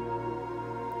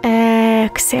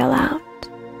 exhale out.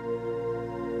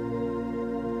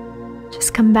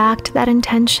 Just come back to that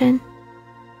intention.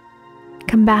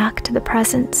 Come back to the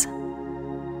presence,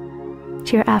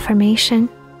 to your affirmation,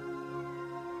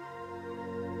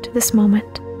 to this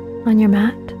moment on your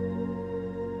mat.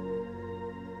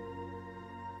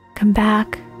 Come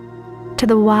back to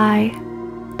the why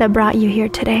that brought you here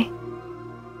today.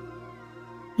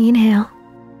 Inhale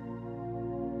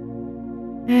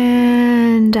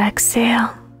and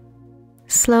exhale.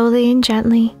 Slowly and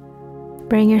gently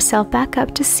bring yourself back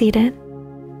up to seated.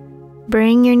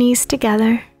 Bring your knees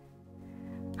together.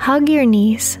 Hug your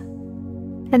knees.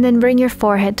 And then bring your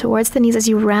forehead towards the knees as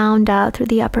you round out through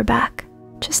the upper back.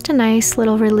 Just a nice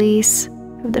little release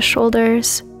of the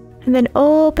shoulders. And then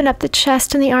open up the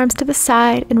chest and the arms to the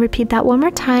side and repeat that one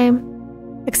more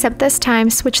time. Except this time,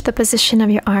 switch the position of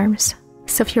your arms.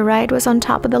 So if your right was on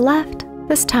top of the left,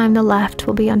 this time the left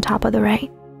will be on top of the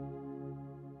right.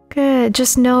 Good,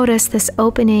 just notice this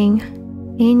opening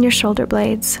in your shoulder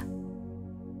blades.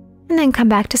 And then come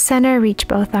back to center, reach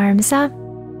both arms up.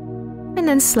 And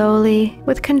then slowly,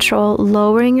 with control,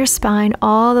 lowering your spine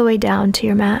all the way down to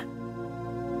your mat.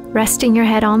 Resting your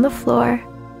head on the floor.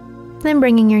 Then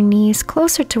bringing your knees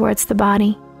closer towards the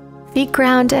body. Feet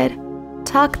grounded.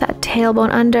 Tuck that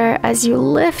tailbone under as you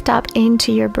lift up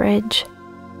into your bridge.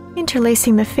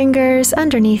 Interlacing the fingers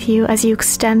underneath you as you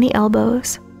extend the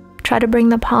elbows. Try to bring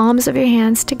the palms of your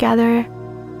hands together.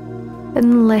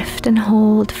 And lift and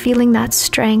hold, feeling that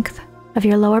strength of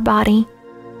your lower body.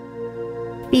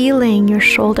 Feeling your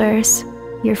shoulders,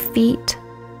 your feet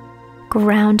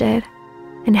grounded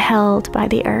and held by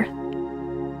the earth.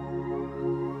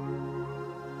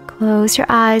 Close your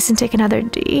eyes and take another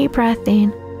deep breath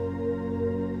in.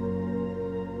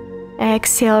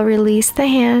 Exhale, release the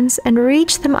hands and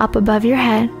reach them up above your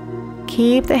head.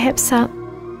 Keep the hips up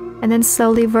and then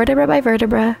slowly, vertebra by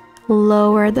vertebra,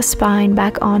 lower the spine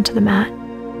back onto the mat.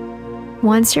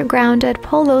 Once you're grounded,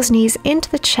 pull those knees into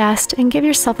the chest and give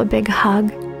yourself a big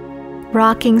hug.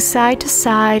 Rocking side to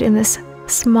side in this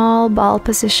small ball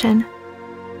position.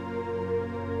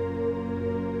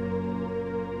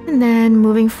 And then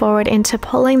moving forward into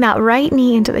pulling that right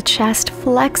knee into the chest,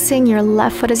 flexing your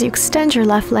left foot as you extend your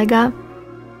left leg up.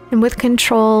 And with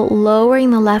control,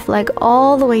 lowering the left leg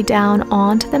all the way down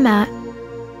onto the mat.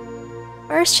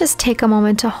 First, just take a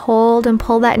moment to hold and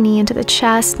pull that knee into the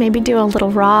chest, maybe do a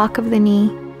little rock of the knee.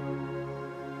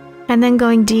 And then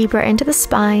going deeper into the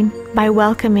spine by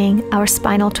welcoming our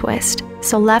spinal twist.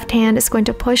 So left hand is going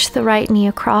to push the right knee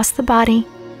across the body.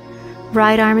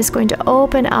 Right arm is going to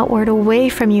open outward away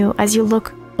from you as you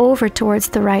look over towards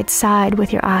the right side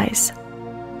with your eyes.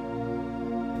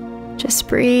 Just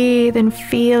breathe and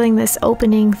feeling this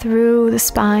opening through the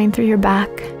spine, through your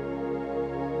back.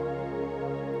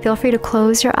 Feel free to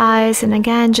close your eyes and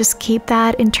again, just keep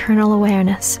that internal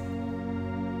awareness.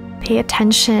 Pay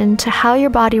attention to how your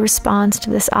body responds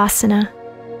to this asana.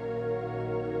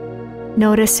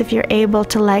 Notice if you're able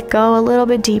to let go a little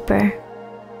bit deeper.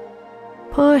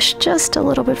 Push just a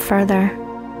little bit further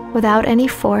without any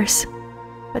force,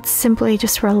 but simply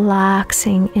just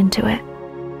relaxing into it.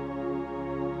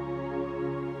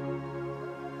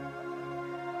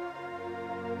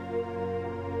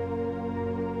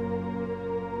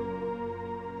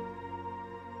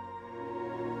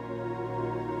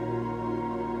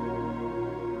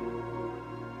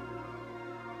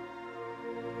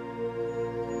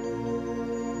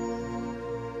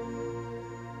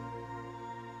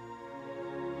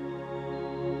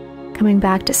 Coming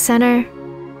back to center.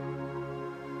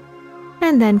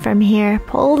 And then from here,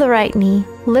 pull the right knee,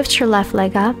 lift your left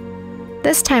leg up.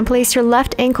 This time, place your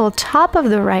left ankle top of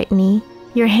the right knee.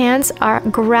 Your hands are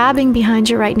grabbing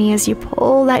behind your right knee as you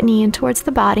pull that knee in towards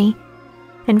the body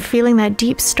and feeling that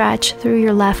deep stretch through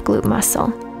your left glute muscle.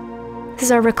 This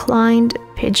is our reclined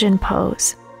pigeon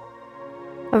pose.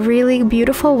 A really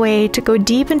beautiful way to go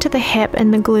deep into the hip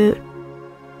and the glute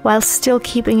while still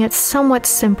keeping it somewhat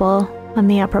simple on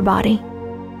the upper body.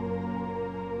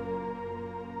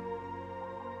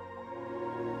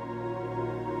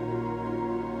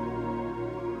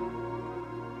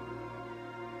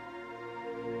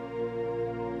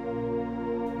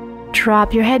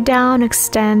 Drop your head down,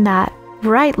 extend that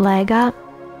right leg up,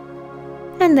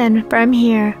 and then from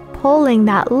here, pulling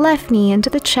that left knee into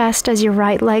the chest as your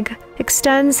right leg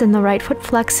extends and the right foot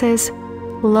flexes,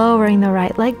 lowering the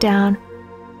right leg down,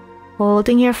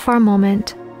 holding here for a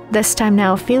moment. This time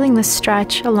now feeling the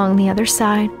stretch along the other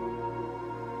side.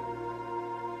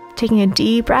 Taking a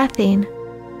deep breath in.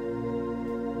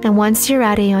 And once you're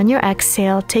ready, on your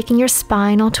exhale, taking your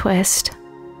spinal twist.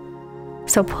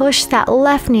 So push that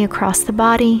left knee across the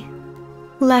body.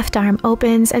 Left arm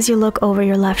opens as you look over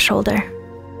your left shoulder.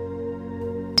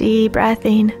 Deep breath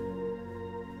in.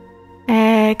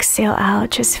 Exhale out,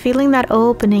 just feeling that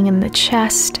opening in the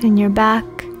chest, in your back,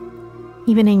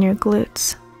 even in your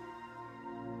glutes.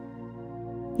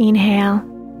 Inhale,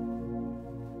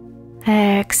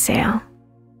 exhale,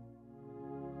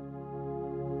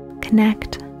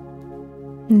 connect,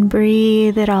 and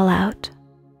breathe it all out.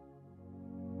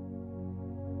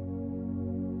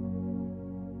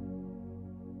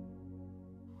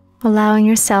 Allowing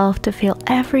yourself to feel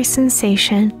every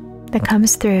sensation that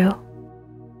comes through,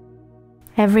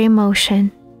 every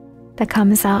emotion that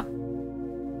comes up.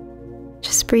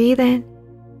 Just breathe in.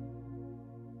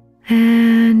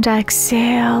 And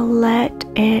exhale, let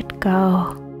it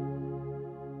go.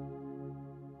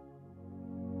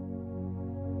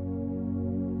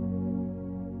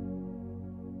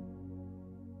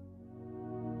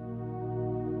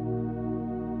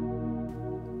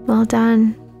 Well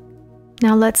done.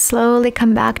 Now let's slowly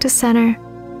come back to center,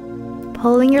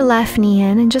 pulling your left knee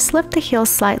in and just lift the heel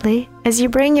slightly as you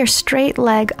bring your straight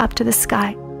leg up to the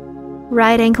sky.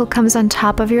 Right ankle comes on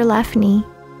top of your left knee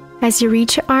as you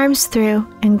reach your arms through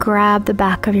and grab the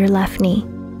back of your left knee.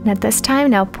 And at this time,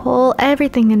 now pull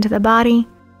everything into the body,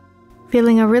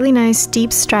 feeling a really nice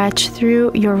deep stretch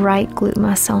through your right glute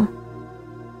muscle.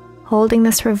 Holding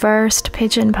this reversed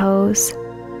pigeon pose,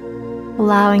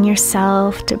 allowing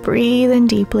yourself to breathe in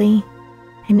deeply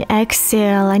and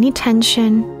exhale any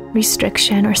tension,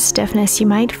 restriction, or stiffness you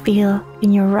might feel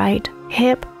in your right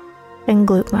hip and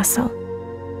glute muscle.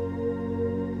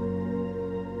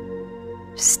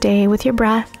 Stay with your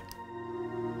breath.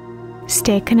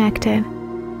 Stay connected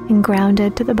and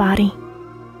grounded to the body.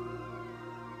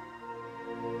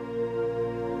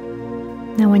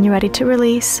 Now when you're ready to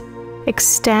release,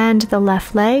 extend the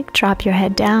left leg, drop your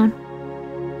head down.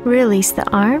 Release the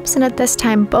arms, and at this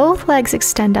time, both legs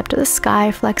extend up to the sky,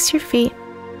 flex your feet.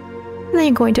 And then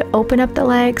you're going to open up the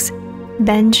legs,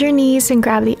 bend your knees and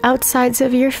grab the outsides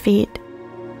of your feet.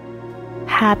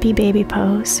 Happy baby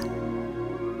pose.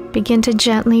 Begin to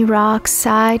gently rock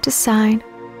side to side.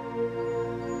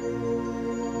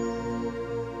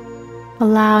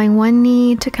 Allowing one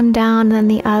knee to come down and then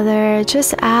the other,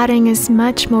 just adding as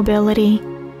much mobility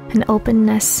and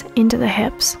openness into the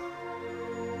hips.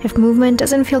 If movement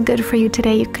doesn't feel good for you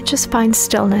today, you can just find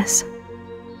stillness.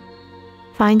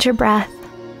 Find your breath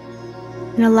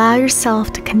and allow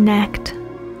yourself to connect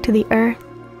to the earth,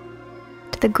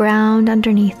 to the ground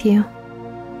underneath you.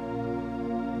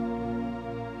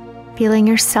 Feeling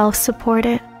yourself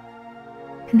supported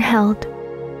and held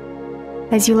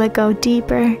as you let go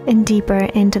deeper and deeper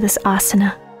into this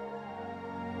asana.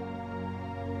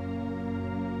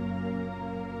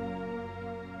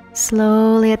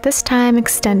 Slowly at this time,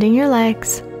 extending your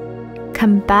legs.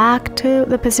 Come back to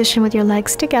the position with your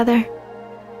legs together.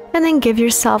 And then give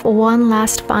yourself one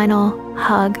last final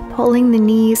hug, pulling the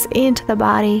knees into the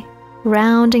body,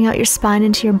 rounding out your spine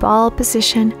into your ball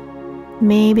position.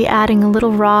 Maybe adding a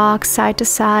little rock side to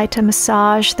side to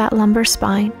massage that lumbar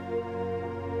spine.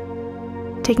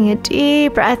 Taking a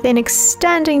deep breath in,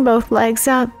 extending both legs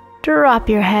up. Drop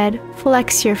your head,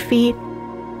 flex your feet,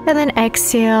 and then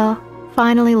exhale.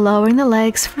 Finally lowering the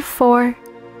legs for 4,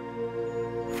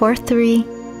 for 3,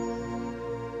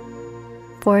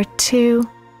 for 2,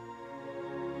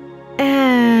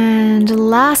 and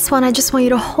last one. I just want you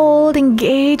to hold,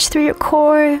 engage through your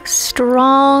core,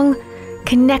 strong,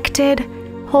 connected.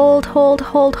 Hold, hold,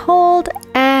 hold, hold,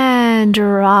 and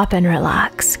drop and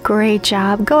relax. Great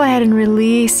job. Go ahead and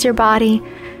release your body.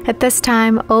 At this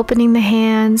time, opening the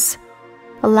hands,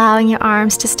 allowing your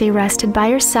arms to stay rested by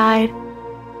your side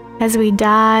as we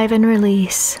dive and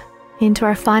release into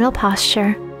our final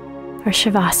posture, our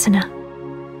Shavasana.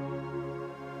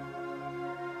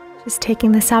 Just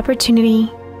taking this opportunity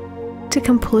to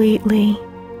completely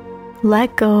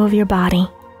let go of your body.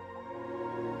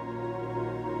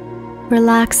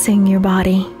 Relaxing your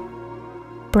body,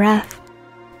 breath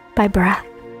by breath.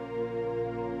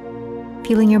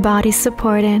 Feeling your body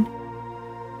supported,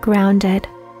 grounded,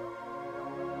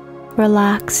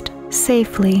 relaxed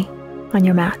safely on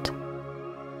your mat.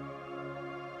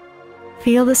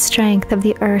 Feel the strength of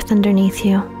the earth underneath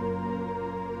you,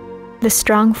 the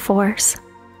strong force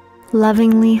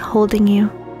lovingly holding you,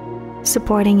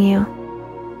 supporting you,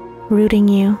 rooting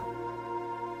you,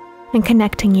 and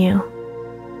connecting you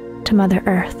to Mother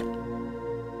Earth.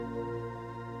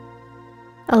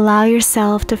 Allow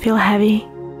yourself to feel heavy.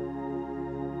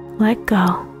 Let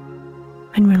go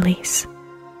and release.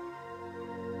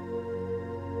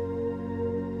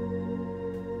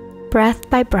 Breath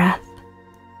by breath,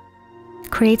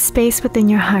 create space within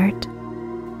your heart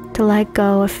to let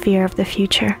go of fear of the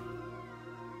future.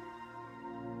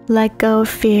 Let go of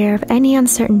fear of any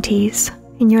uncertainties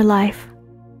in your life.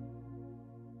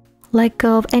 Let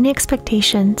go of any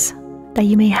expectations that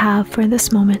you may have for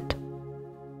this moment.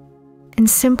 And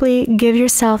simply give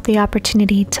yourself the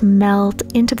opportunity to melt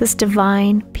into this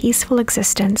divine, peaceful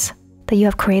existence that you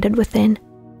have created within.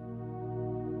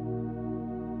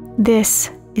 This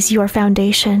is your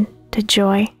foundation to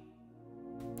joy,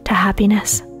 to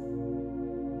happiness.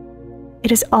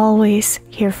 It is always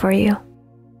here for you.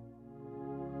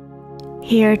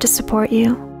 Here to support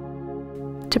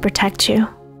you, to protect you,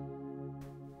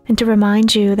 and to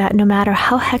remind you that no matter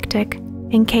how hectic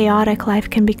and chaotic life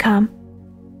can become,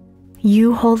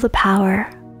 you hold the power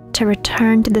to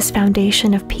return to this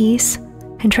foundation of peace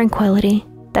and tranquility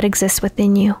that exists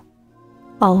within you,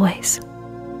 always.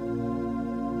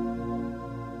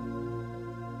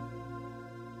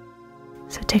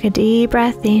 So take a deep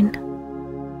breath in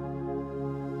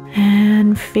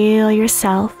and feel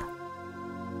yourself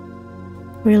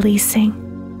releasing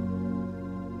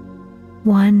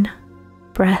one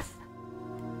breath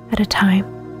at a time.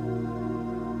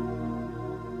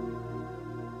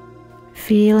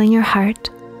 Feeling your heart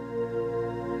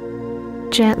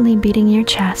gently beating your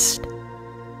chest.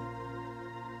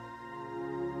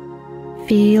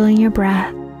 Feeling your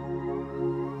breath,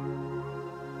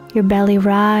 your belly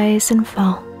rise and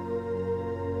fall.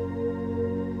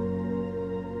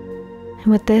 And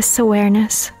with this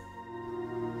awareness,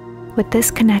 with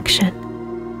this connection,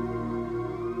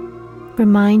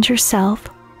 remind yourself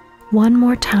one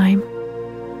more time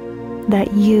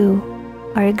that you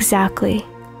are exactly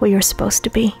where you're supposed to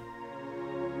be.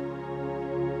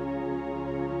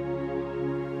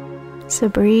 So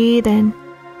breathe in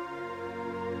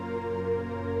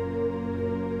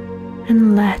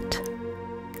and let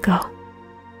go.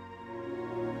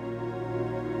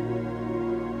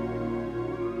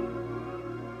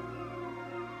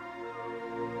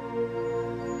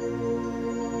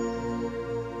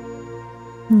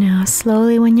 Now,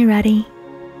 slowly when you're ready,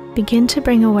 begin to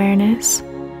bring awareness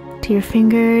to your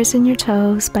fingers and your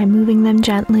toes by moving them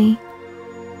gently,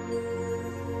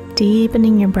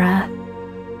 deepening your breath.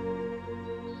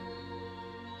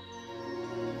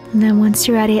 And then once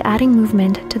you're ready, adding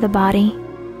movement to the body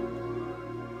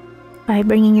by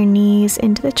bringing your knees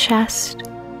into the chest,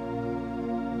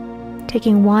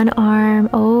 taking one arm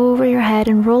over your head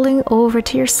and rolling over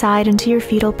to your side into your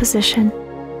fetal position.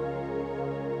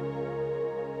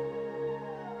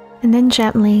 And then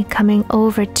gently coming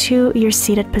over to your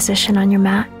seated position on your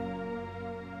mat.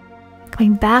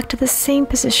 Going back to the same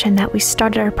position that we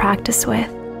started our practice with.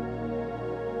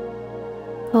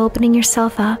 Opening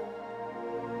yourself up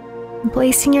and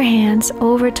placing your hands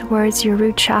over towards your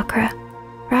root chakra,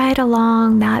 right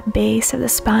along that base of the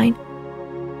spine.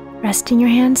 Resting your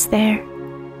hands there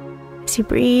as you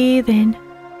breathe in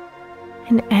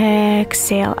and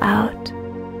exhale out.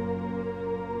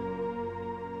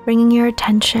 Bringing your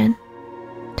attention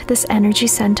to this energy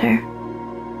center,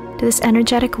 to this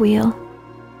energetic wheel.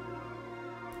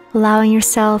 Allowing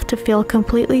yourself to feel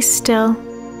completely still,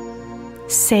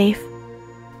 safe,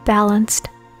 balanced,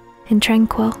 and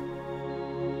tranquil.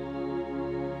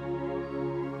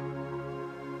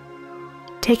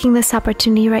 Taking this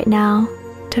opportunity right now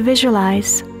to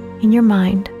visualize in your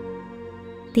mind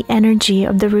the energy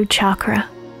of the root chakra,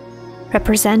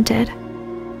 represented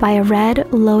by a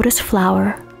red lotus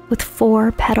flower with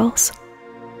 4 petals.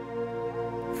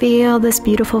 Feel this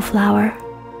beautiful flower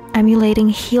emulating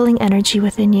healing energy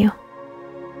within you,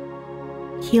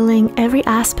 healing every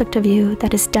aspect of you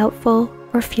that is doubtful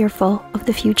or fearful of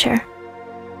the future,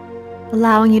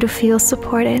 allowing you to feel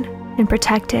supported and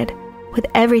protected with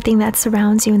everything that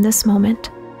surrounds you in this moment.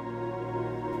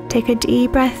 Take a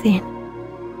deep breath in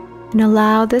and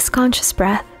allow this conscious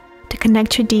breath to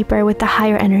connect you deeper with the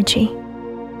higher energy.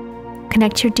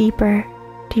 Connect you deeper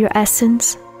to your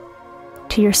essence,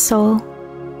 to your soul,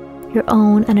 your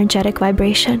own energetic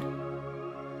vibration.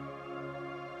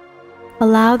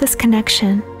 Allow this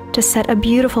connection to set a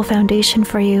beautiful foundation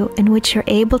for you in which you're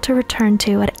able to return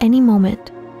to at any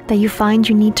moment that you find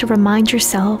you need to remind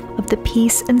yourself of the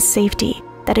peace and safety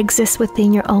that exists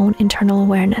within your own internal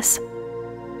awareness.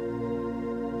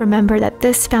 Remember that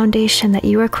this foundation that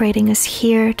you are creating is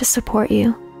here to support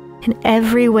you in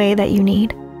every way that you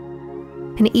need.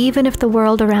 And even if the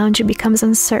world around you becomes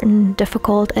uncertain,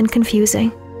 difficult, and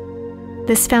confusing,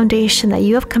 this foundation that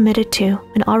you have committed to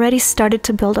and already started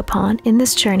to build upon in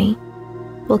this journey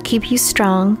will keep you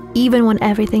strong even when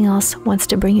everything else wants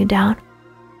to bring you down.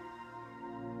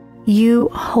 You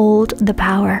hold the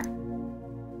power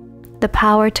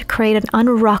to create an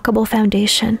unrockable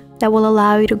foundation that will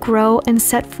allow you to grow and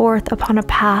set forth upon a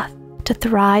path to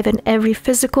thrive in every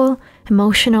physical,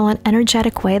 emotional, and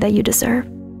energetic way that you deserve.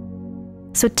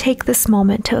 So take this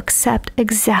moment to accept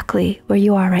exactly where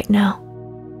you are right now.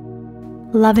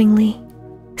 Lovingly,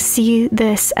 see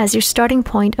this as your starting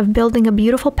point of building a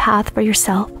beautiful path for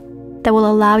yourself that will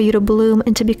allow you to bloom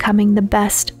into becoming the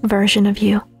best version of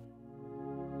you.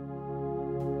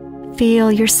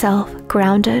 Feel yourself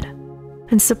grounded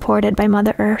and supported by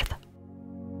Mother Earth.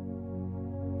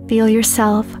 Feel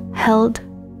yourself held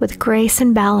with grace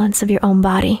and balance of your own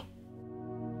body.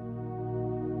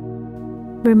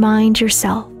 Remind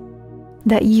yourself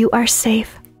that you are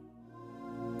safe,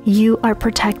 you are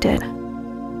protected,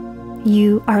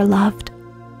 you are loved.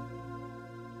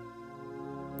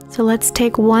 So let's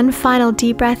take one final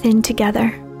deep breath in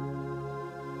together.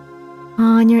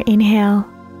 On your inhale,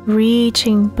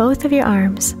 reaching both of your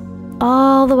arms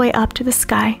all the way up to the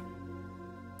sky,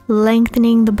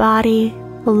 lengthening the body,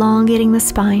 elongating the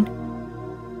spine.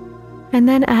 And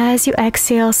then as you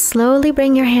exhale, slowly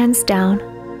bring your hands down,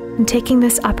 and taking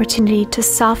this opportunity to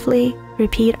softly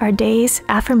repeat our day's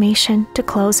affirmation to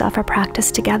close off our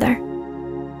practice together.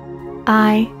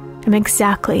 I am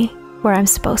exactly where I'm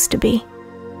supposed to be.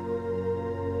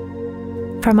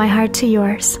 From my heart to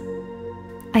yours,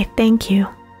 I thank you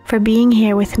for being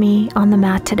here with me on the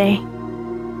mat today.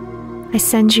 I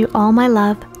send you all my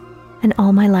love and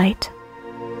all my light.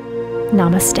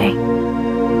 Namaste.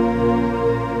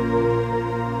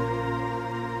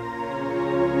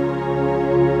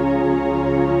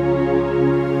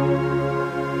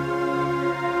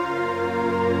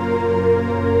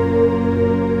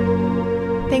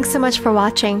 Thanks so much for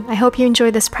watching. I hope you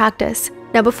enjoyed this practice.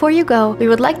 Now before you go, we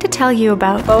would like to tell you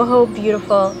about Boho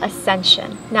Beautiful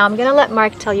Ascension. Now I'm gonna let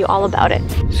Mark tell you all about it.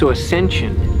 So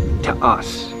Ascension, to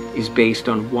us, is based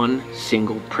on one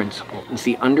single principle. It's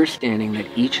the understanding that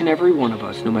each and every one of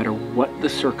us, no matter what the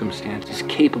circumstance, is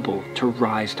capable to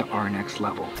rise to our next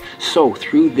level. So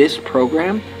through this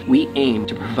program, we aim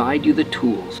to provide you the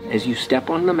tools as you step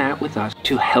on the mat with us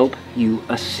to help you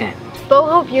ascend.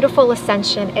 Boho Beautiful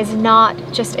Ascension is not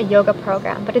just a yoga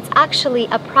program, but it's actually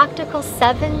a practical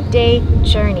 7-day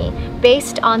journey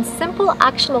based on simple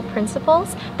actionable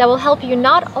principles that will help you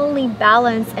not only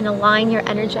balance and align your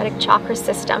energetic chakra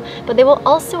system, but they will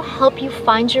also help you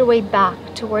find your way back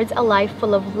towards a life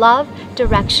full of love,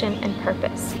 direction, and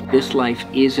purpose. This life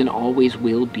is and always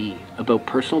will be about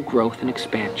personal growth and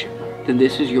expansion. Then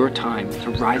this is your time to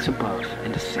rise above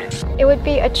and ascend. It would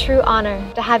be a true honor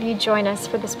to have you join us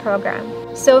for this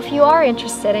program. So if you are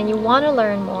interested and you want to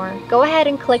learn more, go ahead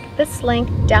and click this link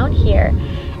down here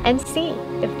and see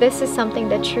if this is something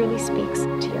that truly speaks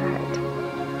to you.